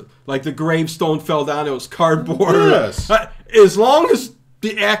know, like the gravestone fell down. It was cardboard. Yes. As long as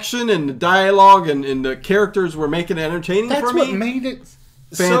the action and the dialogue and the characters were making it entertaining for me. That's what made it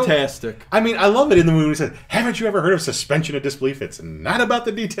fantastic. So, I mean, I love it in the movie. It said, "Haven't you ever heard of suspension of disbelief? It's not about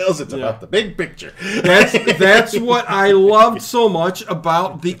the details; it's about the big picture." That's what I loved so much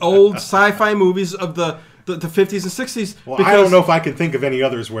about the old sci-fi movies of the 50s and 60s. Well, I don't know if I can think of any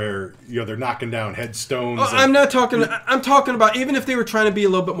others where they're knocking down headstones. I'm not talking. I'm talking about even if they were trying to be a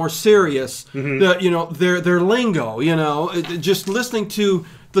little bit more serious. Their lingo. Just listening to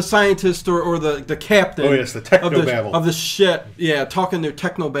the scientist or the captain. Oh yes, the technobabble of the shit. Yeah, talking their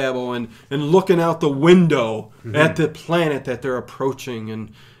technobabble and looking out the window at the planet that they're approaching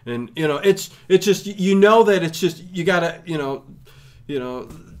and it's just that it's just you gotta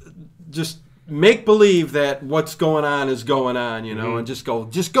just make believe that what's going on is going on, and just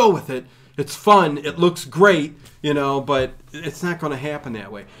go with it. It's fun. It looks great, but it's not going to happen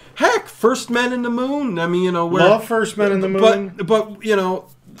that way. Heck, First Men in the Moon. I mean, love First Men in the Moon. But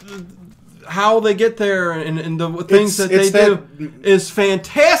how they get there and the things that they do is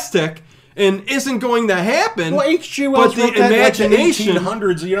fantastic and isn't going to happen. Well, H.G. Wells wrote that imagination. Like the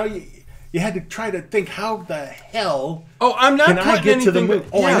 1800s. You had to try to think, how the hell I'm not can I get to the moon?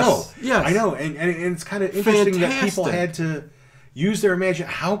 Oh, yes, I know. And it's kind of interesting that people had to use their imagination.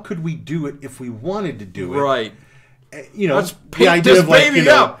 How could we do it if we wanted to do it? Right. Let's the idea of like,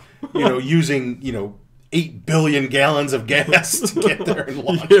 using, 8 billion gallons of gas to get there and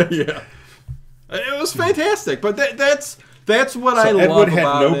launch. Yeah. It was fantastic, but that's what I love about it. Ed Wood had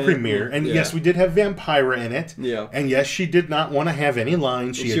no premiere, and yes, we did have Vampira in it. Yeah. And yes, she did not want to have any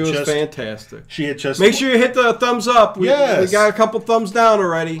lines. She was fantastic. She had just... Make sure you hit the thumbs up. We got a couple thumbs down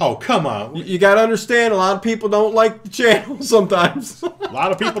already. Oh, come on. You got to understand, a lot of people don't like the channel sometimes. A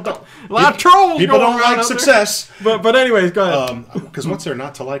lot of people don't. A lot of trolls. People don't like success. But anyways, go ahead. Because what's there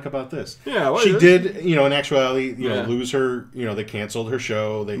not to like about this? Yeah. She did, in actuality, lose her, they canceled her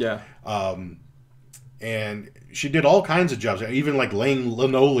show. And she did all kinds of jobs, even like laying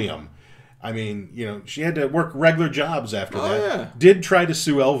linoleum. I mean, she had to work regular jobs after that. Yeah. Did try to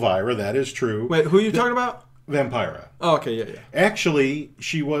sue Elvira, that is true. Wait, who are you talking about? Vampira. Oh, okay, yeah. Actually,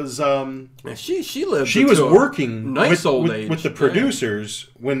 she was... she lived. She was working nice old age with the producers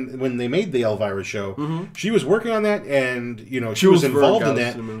when they made the Elvira show. Mm-hmm. She was working on that, and she was involved in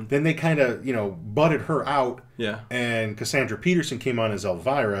that. Then they kind of butted her out. Yeah. And Cassandra Peterson came on as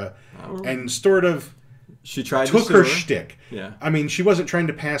Elvira, and sort of... She tried took to her sue shtick. Yeah. I mean, she wasn't trying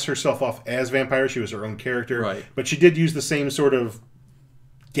to pass herself off as Vampire. She was her own character. Right. But she did use the same sort of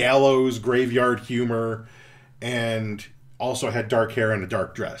gallows, graveyard humor, and also had dark hair and a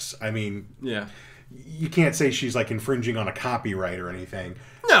dark dress. I mean, you can't say she's like infringing on a copyright or anything.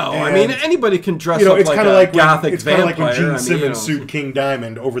 No, I mean, anybody can dress up it's like kind of a gothic it's vampire. It's kind of like when Gene Simmons sued King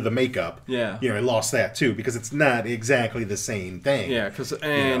Diamond over the makeup. Yeah. He lost that too because it's not exactly the same thing. Yeah, because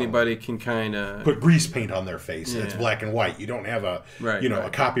anybody can kind of... put grease paint on their face and it's black and white. You don't have a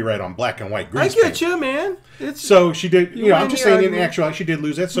copyright on black and white grease paint. I get you, man. So she did, I'm just saying in actuality, she did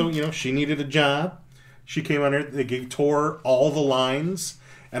lose that. So, she needed a job. She came on there. They tore her all the lines.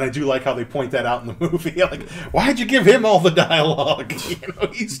 And I do like how they point that out in the movie. Like, why'd you give him all the dialogue?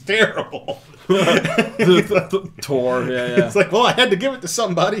 He's terrible. Tor, yeah. It's like, well, I had to give it to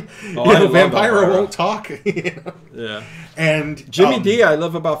somebody. Vampira won't talk. Yeah. And Jimmy D, I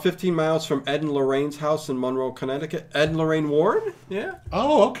live about 15 miles from Ed and Lorraine's house in Monroe, Connecticut. Ed and Lorraine Warren? Yeah.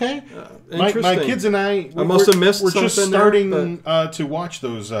 Oh, okay. Interesting. My kids and I must have missed we're just starting there, to watch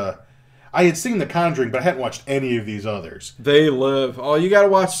those... I had seen The Conjuring, but I hadn't watched any of these others. They Live. Oh, you got to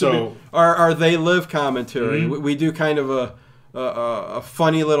watch our They Live commentary. Mm-hmm. We do kind of a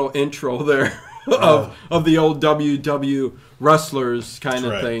funny little intro there of the old WW wrestlers kind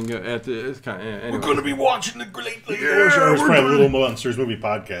of thing. Anyway. We're going to be watching the Great Lake Horror. It was probably Little Monsters movie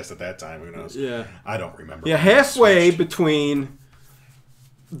podcast at that time. Who knows? Yeah, I don't remember. Yeah, halfway between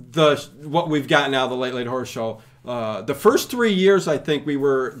what we've got now, the Late Horror Show. The first 3 years, I think, we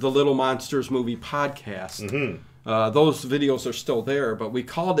were the Little Monsters movie podcast. Mm-hmm. Those videos are still there, but we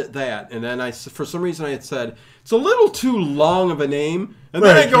called it that. And then for some reason, I had said it's a little too long of a name, and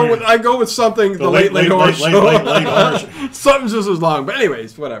then I go with something the Late Horror Show. Late Horror Show. Something's just as long, but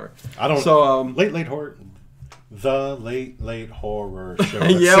anyways, whatever. I don't. So Late Horror. The Late Late Horror Show.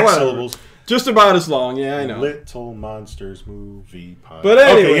 That's Yeah, 6 whatever. syllables. Just about as long. Yeah, I know. Little Monsters Movie Podcast. But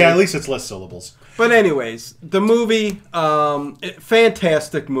anyway, okay, yeah, at least it's less syllables. But anyways, the movie,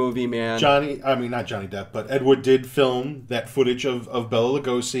 fantastic movie, man. Not Johnny Depp, but Ed Wood did film that footage of Bela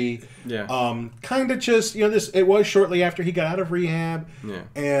Lugosi. Yeah. Kind of just, it was shortly after he got out of rehab. Yeah.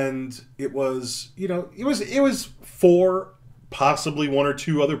 And it was, it was 4, possibly 1 or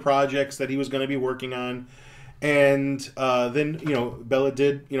 2 other projects that he was going to be working on. And then, Bela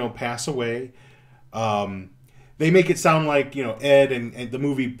did, pass away. They make it sound like, Ed and the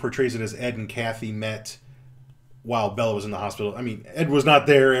movie portrays it as Ed and Kathy met while Bela was in the hospital. I mean, Ed was not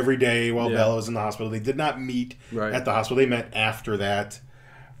there every day while Bela was in the hospital. They did not meet at the hospital. They met after that.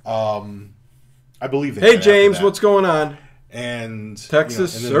 I believe they Hey, James, what's going on? And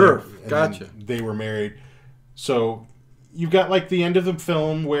Texas Surf. Gotcha. They were married. So you've got like the end of the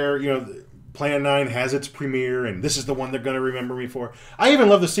film where, Plan 9 has its premiere, and this is the one they're going to remember me for. I even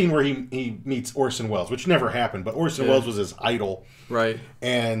love the scene where he meets Orson Welles, which never happened, but Orson Welles was his idol. Right.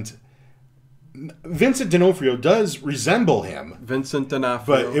 And Vincent D'Onofrio does resemble him. Vincent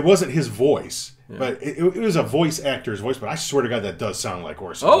D'Onofrio. But it wasn't his voice. Yeah. But it was a voice actor's voice, but I swear to God, that does sound like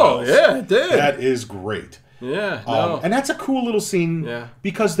Orson Welles. Oh, yeah, it did. That is great. Yeah, no. And that's a cool little scene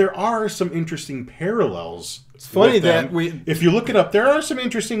because there are some interesting parallels. It's funny with them. that if you look it up, there are some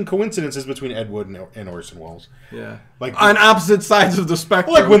interesting coincidences between Ed Wood and Orson Welles. Yeah, like on opposite sides of the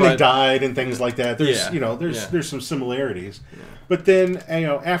spectrum. Like when they died and things like that. There's there's some similarities. Yeah. But then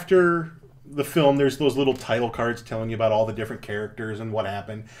after the film, there's those little title cards telling you about all the different characters and what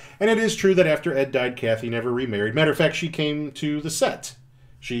happened. And it is true that after Ed died, Kathy never remarried. Matter of fact, she came to the set.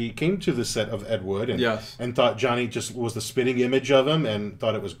 She came to the set of Ed Wood and thought Johnny just was the spitting image of him and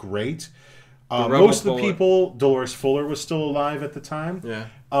thought it was great. Most of the people, Dolores Fuller was still alive at the time. Yeah.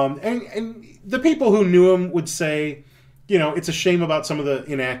 And the people who knew him would say, it's a shame about some of the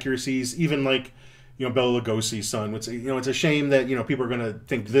inaccuracies. Even like, Bela Lugosi's son would say, it's a shame that, people are going to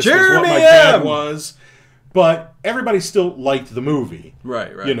think this was what my dad was. But everybody still liked the movie.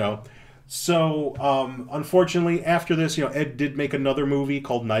 Right. So, unfortunately, after this, Ed did make another movie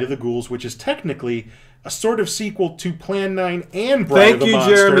called Night of the Ghouls, which is technically a sort of sequel to Plan 9 and Bride of the Monster. Thank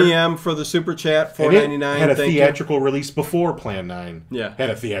you, Jeremy M., for the super chat, $4.99. Had a theatrical release before Plan 9. Yeah. Had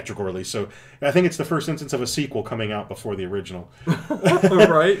a theatrical release. So, I think it's the first instance of a sequel coming out before the original.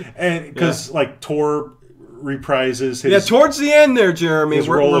 Right. And because, Tor reprises his... Yeah, towards the end there, Jeremy.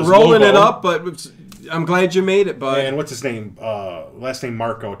 We're rolling it up, but... I'm glad you made it, bud. And what's his name? Last name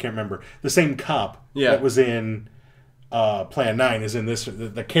Marco. I can't remember. The same cop that was in Plan 9 is in this.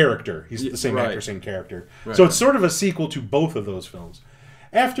 The character. He's the same actor, same character. Right, so it's sort of a sequel to both of those films.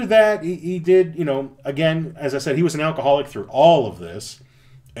 After that, he did, again, as I said, he was an alcoholic through all of this.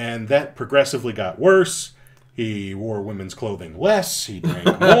 And that progressively got worse. He wore women's clothing less. He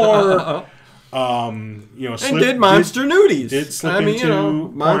drank more. Did monster nudies. Did slip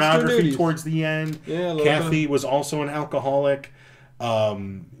into pornography towards the end. Yeah, Kathy was also an alcoholic.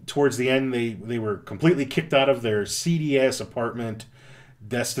 Towards the end, they were completely kicked out of their seedy-ass apartment,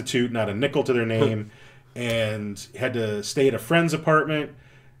 destitute, not a nickel to their name, and had to stay at a friend's apartment.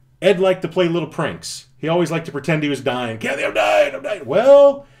 Ed liked to play little pranks. He always liked to pretend he was dying. Kathy, I'm dying.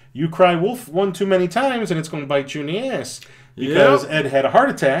 Well, you cry wolf one too many times, and it's going to bite you in the ass. Because Ed had a heart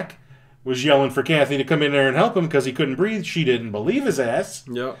attack. Was yelling for Kathy to come in there and help him because he couldn't breathe. She didn't believe his ass.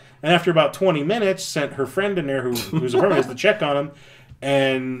 Yep. And after about 20 minutes, sent her friend in there who's a permanent to check on him.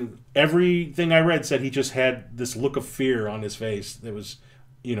 And everything I read said he just had this look of fear on his face that was,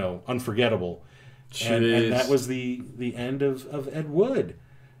 unforgettable. And that was the end of Ed Wood.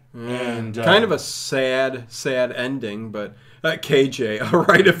 And kind of a sad ending, but KJ, all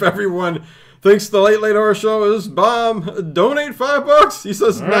right, if everyone... thinks the Late Late Horror Show is bomb, donate $5. He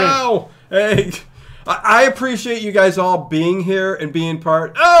says now. Hey, I appreciate you guys all being here and being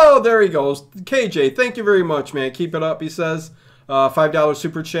part. Oh, there he goes. KJ, thank you very much, man. Keep it up, he says. $5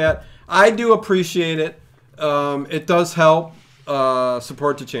 super chat. I do appreciate it. It does help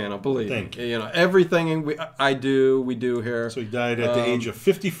support the channel, believe me. Everything we do here. So he died at the age of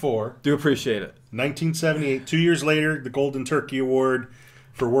 54. Do appreciate it. 1978. 2 years later, the Golden Turkey Award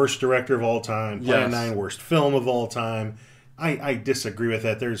for worst director of all time. Plan 9 worst film of all time. I disagree with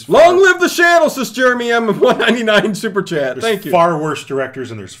that. There's long live the channel, says Jeremy M. 199 super chat. Thank you. There's far worse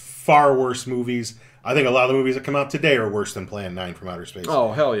directors and there's far worse movies. I think a lot of the movies that come out today are worse than Plan 9 from Outer Space.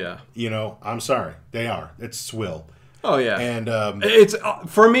 Oh hell yeah! I'm sorry, they are. It's swill. Oh yeah. And it's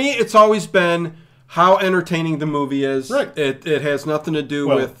for me, it's always been how entertaining the movie is. Right. It has nothing to do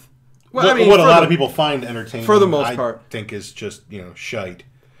with. Well, what a lot of people find entertaining, for the most part, I think is just shite.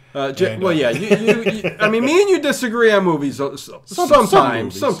 Well, yeah. I mean, me and you disagree on movies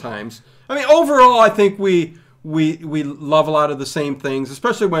sometimes. Sometimes. I mean, overall, I think we love a lot of the same things,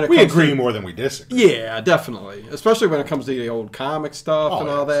 especially when it comes to... We agree more than we disagree. Yeah, definitely. Especially when it comes to the old comic stuff and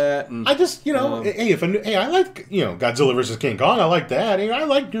all that. And, I just, hey, I like, Godzilla vs. King Kong. I like that. I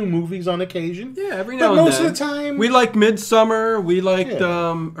like new movies on occasion. Yeah, every now and then. But most most of the time... We liked Midsommar. We liked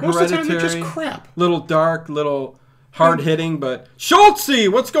Hereditary. Most of the time, they're just crap. Little dark, little... hard-hitting, but... Schultzy,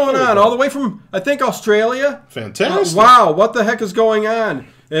 what's going on? All the way from, I think, Australia? Fantastic. Wow, what the heck is going on?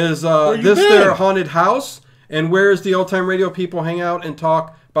 Is this their haunted house? And where's the old-time radio people hang out and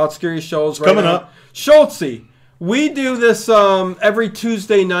talk about scary shows coming up. Schultzy, we do this every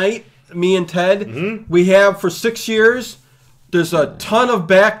Tuesday night, me and Ted. Mm-hmm. We have for 6 years. There's a ton of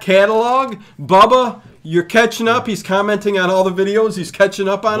back catalog. Bubba... You're catching up. He's commenting on all the videos. He's catching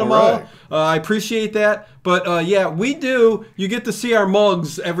up on them all. I appreciate that. But, yeah, we do. You get to see our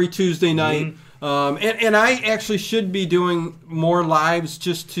mugs every Tuesday night. Mm-hmm. And I actually should be doing more lives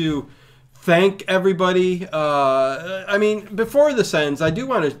just to thank everybody. I mean, before this ends, I do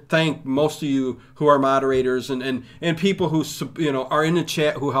want to thank most of you who are moderators and people who are in the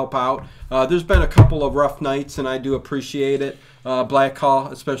chat who help out. There's been a couple of rough nights, and I do appreciate it. Black Hall,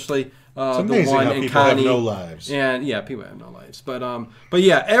 especially. It's amazing how people have no lives. And yeah, people have no lives. But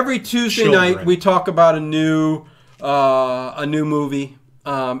yeah, every Tuesday night we talk about a new movie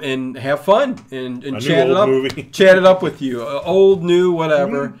and have fun and chat it up. Chat it up with you. Old, new,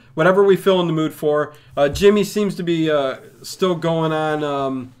 whatever. Whatever we feel in the mood for. Jimmy seems to be still going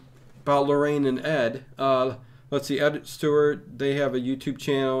on about Lorraine and Ed. Let's see, Ed Stewart, they have a YouTube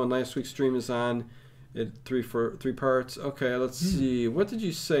channel and last week's stream is on. Three parts. Okay, let's see. What did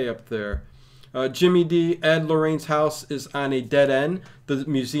you say up there? Jimmy D. Ed Lorraine's house is on a dead end. The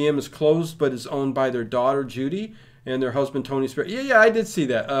museum is closed, but is owned by their daughter Judy and their husband Tony Spirit. Yeah, I did see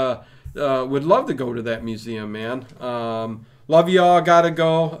that. Would love to go to that museum, man. Love y'all. Gotta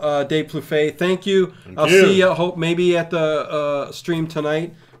go. Dave Plouffe, thank you. I'll see you. Hope maybe at the stream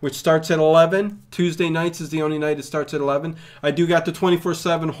tonight, which starts at 11. Tuesday nights is the only night it starts at 11. I do got the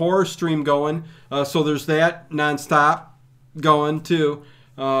 24/7 horror stream going, so there's that nonstop going too.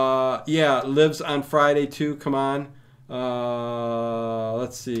 Yeah, lives on Friday too. Come on.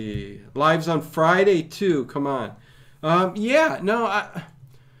 Let's see. Lives on Friday too. Come on. I'm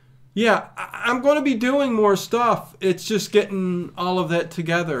going to be doing more stuff. It's just getting all of that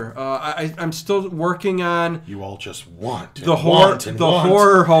together. I'm still working on. You all just want the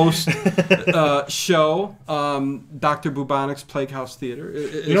horror host show. Dr. Bubonic's Plague House Theater.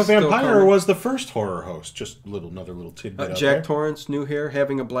 Vampire was the first horror host. Just another little tidbit. Jack Torrance, new hair,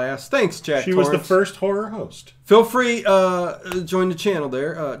 having a blast. Thanks, Jack. She was the first horror host. Feel free join the channel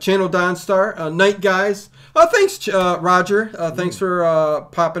there. Channel Dawnstar. Night Guys. Thanks, Roger. Thanks for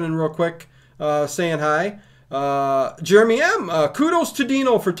popping in real quick, saying hi. Jeremy M. Kudos to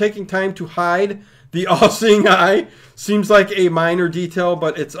Dino for taking time to hide the all-seeing eye. Seems like a minor detail,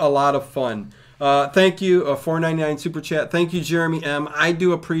 but it's a lot of fun. Thank you, $4.99 super chat. Thank you, Jeremy M. I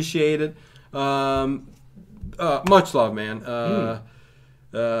do appreciate it. Much love, man.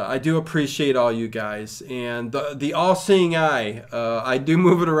 I do appreciate all you guys. And the all-seeing eye, I do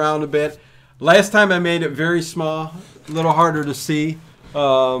move it around a bit. Last time I made it very small, a little harder to see.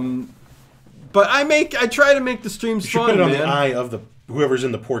 But I try to make the streams fun, man. You should put it on the eye of whoever's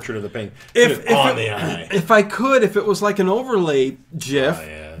in the portrait of the painting. If I could, if it was like an overlay GIF,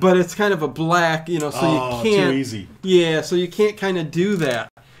 but it's kind of a black, so you can't. Too easy. Yeah, so you can't kind of do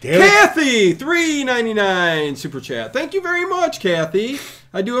that. Kathy, $3.99 super chat. Thank you very much, Kathy.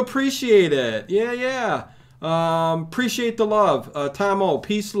 I do appreciate it. Yeah. Appreciate the love. Tom O,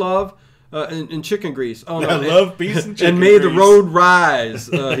 peace, love. And chicken grease. Oh no! I love peace and chicken and may grease. The road rise.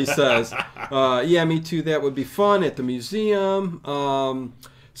 He says. Yeah, me too. That would be fun at the museum.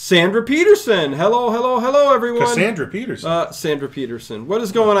 Sandra Peterson. Hello, everyone. Sandra Peterson. Sandra Peterson. What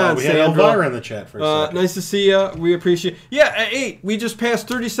is going on, we Sandra? We had Elvira in the chat for a second. Nice to see you. We appreciate. Yeah, hey, we just passed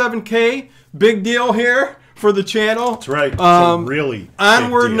 37K. Big deal here for the channel. That's right. Really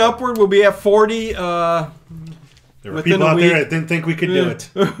onward and upward. We'll be at 40. There were people out there that didn't think we could do it.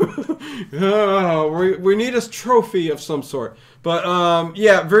 We need a trophy of some sort. But,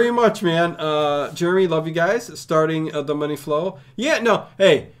 yeah, very much, man. Jeremy, love you guys. Starting the money flow. Yeah, no,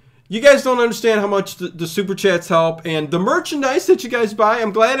 hey, you guys don't understand how much the super chats help. And the merchandise that you guys buy,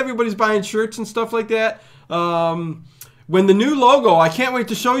 I'm glad everybody's buying shirts and stuff like that. When the new logo, I can't wait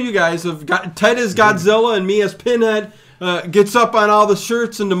to show you guys, of Ted as Godzilla and me as Pinhead. gets up on all the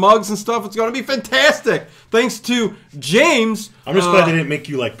shirts and the mugs and stuff. It's going to be fantastic. Thanks to James. I'm just glad they didn't make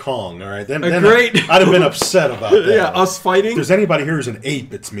you like Kong, all right? Then great. I'd have been upset about that. Yeah, us fighting. If there's anybody here who's an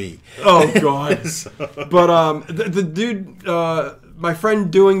ape, it's me. Oh, God. But the dude, my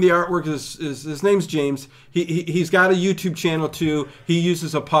friend doing the artwork, is his name's James. He's got a YouTube channel, too. He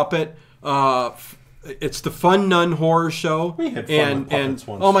uses a puppet. It's the Fun Nun Horror Show. We had fun with puppets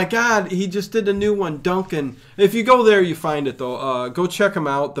once. Oh my God, he just did a new one, Duncan. If you go there, you find it though. Go check him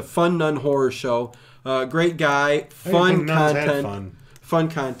out. The Fun Nun Horror Show. Great guy. Fun content. Fun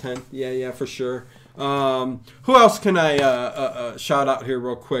content. Yeah, for sure. Who else can I shout out here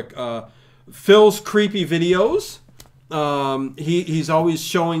real quick? Phil's Creepy Videos. He's always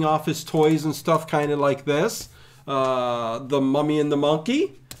showing off his toys and stuff, kind of like this. The Mummy and the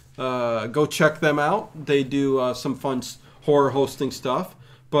Monkey. Go check them out. They do some fun horror hosting stuff.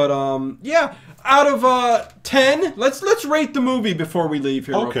 But yeah, out of 10, let's rate the movie before we leave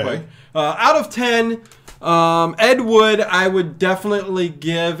here real quick. Out of 10, Ed Wood, I would definitely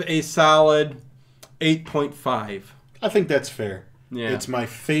give a solid 8.5. I think that's fair. Yeah. It's my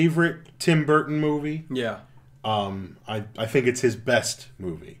favorite Tim Burton movie. Yeah. I think it's his best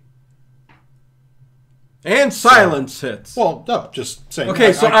movie. And silence hits. Well, no, just saying.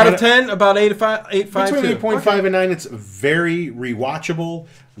 Okay, so out of 10, about 8.5. Between 8.5 and 9, it's very rewatchable.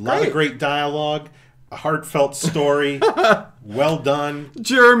 A lot of great dialogue, a heartfelt story, well done.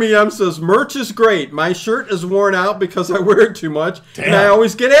 Jeremy M says, merch is great. My shirt is worn out because I wear it too much, and I Damn.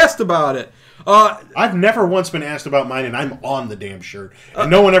 always get asked about it. I've never once been asked about mine, and I'm on the damn shirt.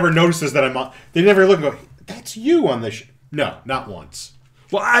 And no one ever notices that I'm on. They never look and go, that's you on this shirt. No, not once.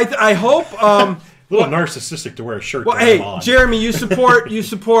 Well, I hope... A little narcissistic to wear a shirt. Well, that hey, I'm on. Jeremy, you support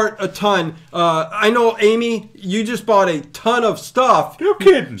a ton. I know Amy, you just bought a ton of stuff. No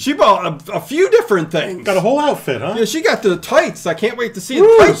kidding. She bought a few different things. Got a whole outfit, huh? Yeah, she got the tights. I can't wait to see the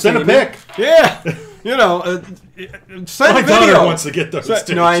Woo, tights. send a Amy. pic. Yeah, you know, send My a video. daughter wants to get those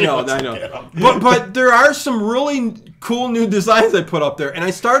too. No, I She know. wants to get them. But there are some really cool new designs I put up there, and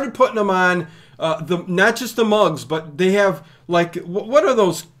I started putting them on not just the mugs, but they have like what are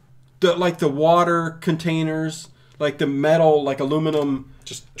those? Like the water containers, like the metal, like aluminum.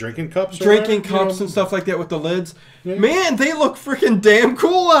 Just drinking cups? Drinking cups and stuff like that with the lids. Yeah. Man, they look freaking damn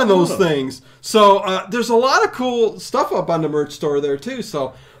cool on those things. So there's a lot of cool stuff up on the merch store there too.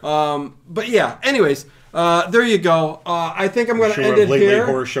 So, but yeah, anyways, there you go. I think I'm going to end it here.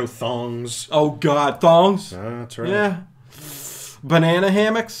 Horror show thongs. Oh, God, thongs? That's right. Yeah. Banana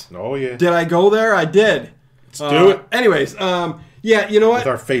hammocks? Oh, yeah. Did I go there? I did. Let's do it. Anyways, yeah, you know what? With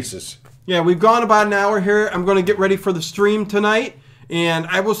our faces. Yeah, we've gone about an hour here. I'm going to get ready for the stream tonight, and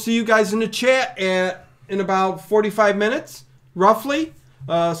I will see you guys in the chat in about 45 minutes, roughly.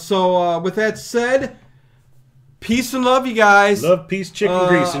 So with that said, peace and love, you guys. Love, peace, chicken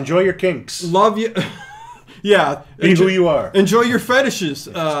grease. Enjoy your kinks. Love you. Yeah. Be who you are. Enjoy your fetishes.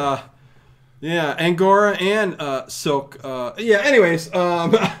 Yeah, Angora and silk. Yeah, anyways.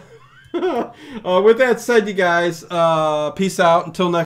 With that said, you guys, peace out. Until next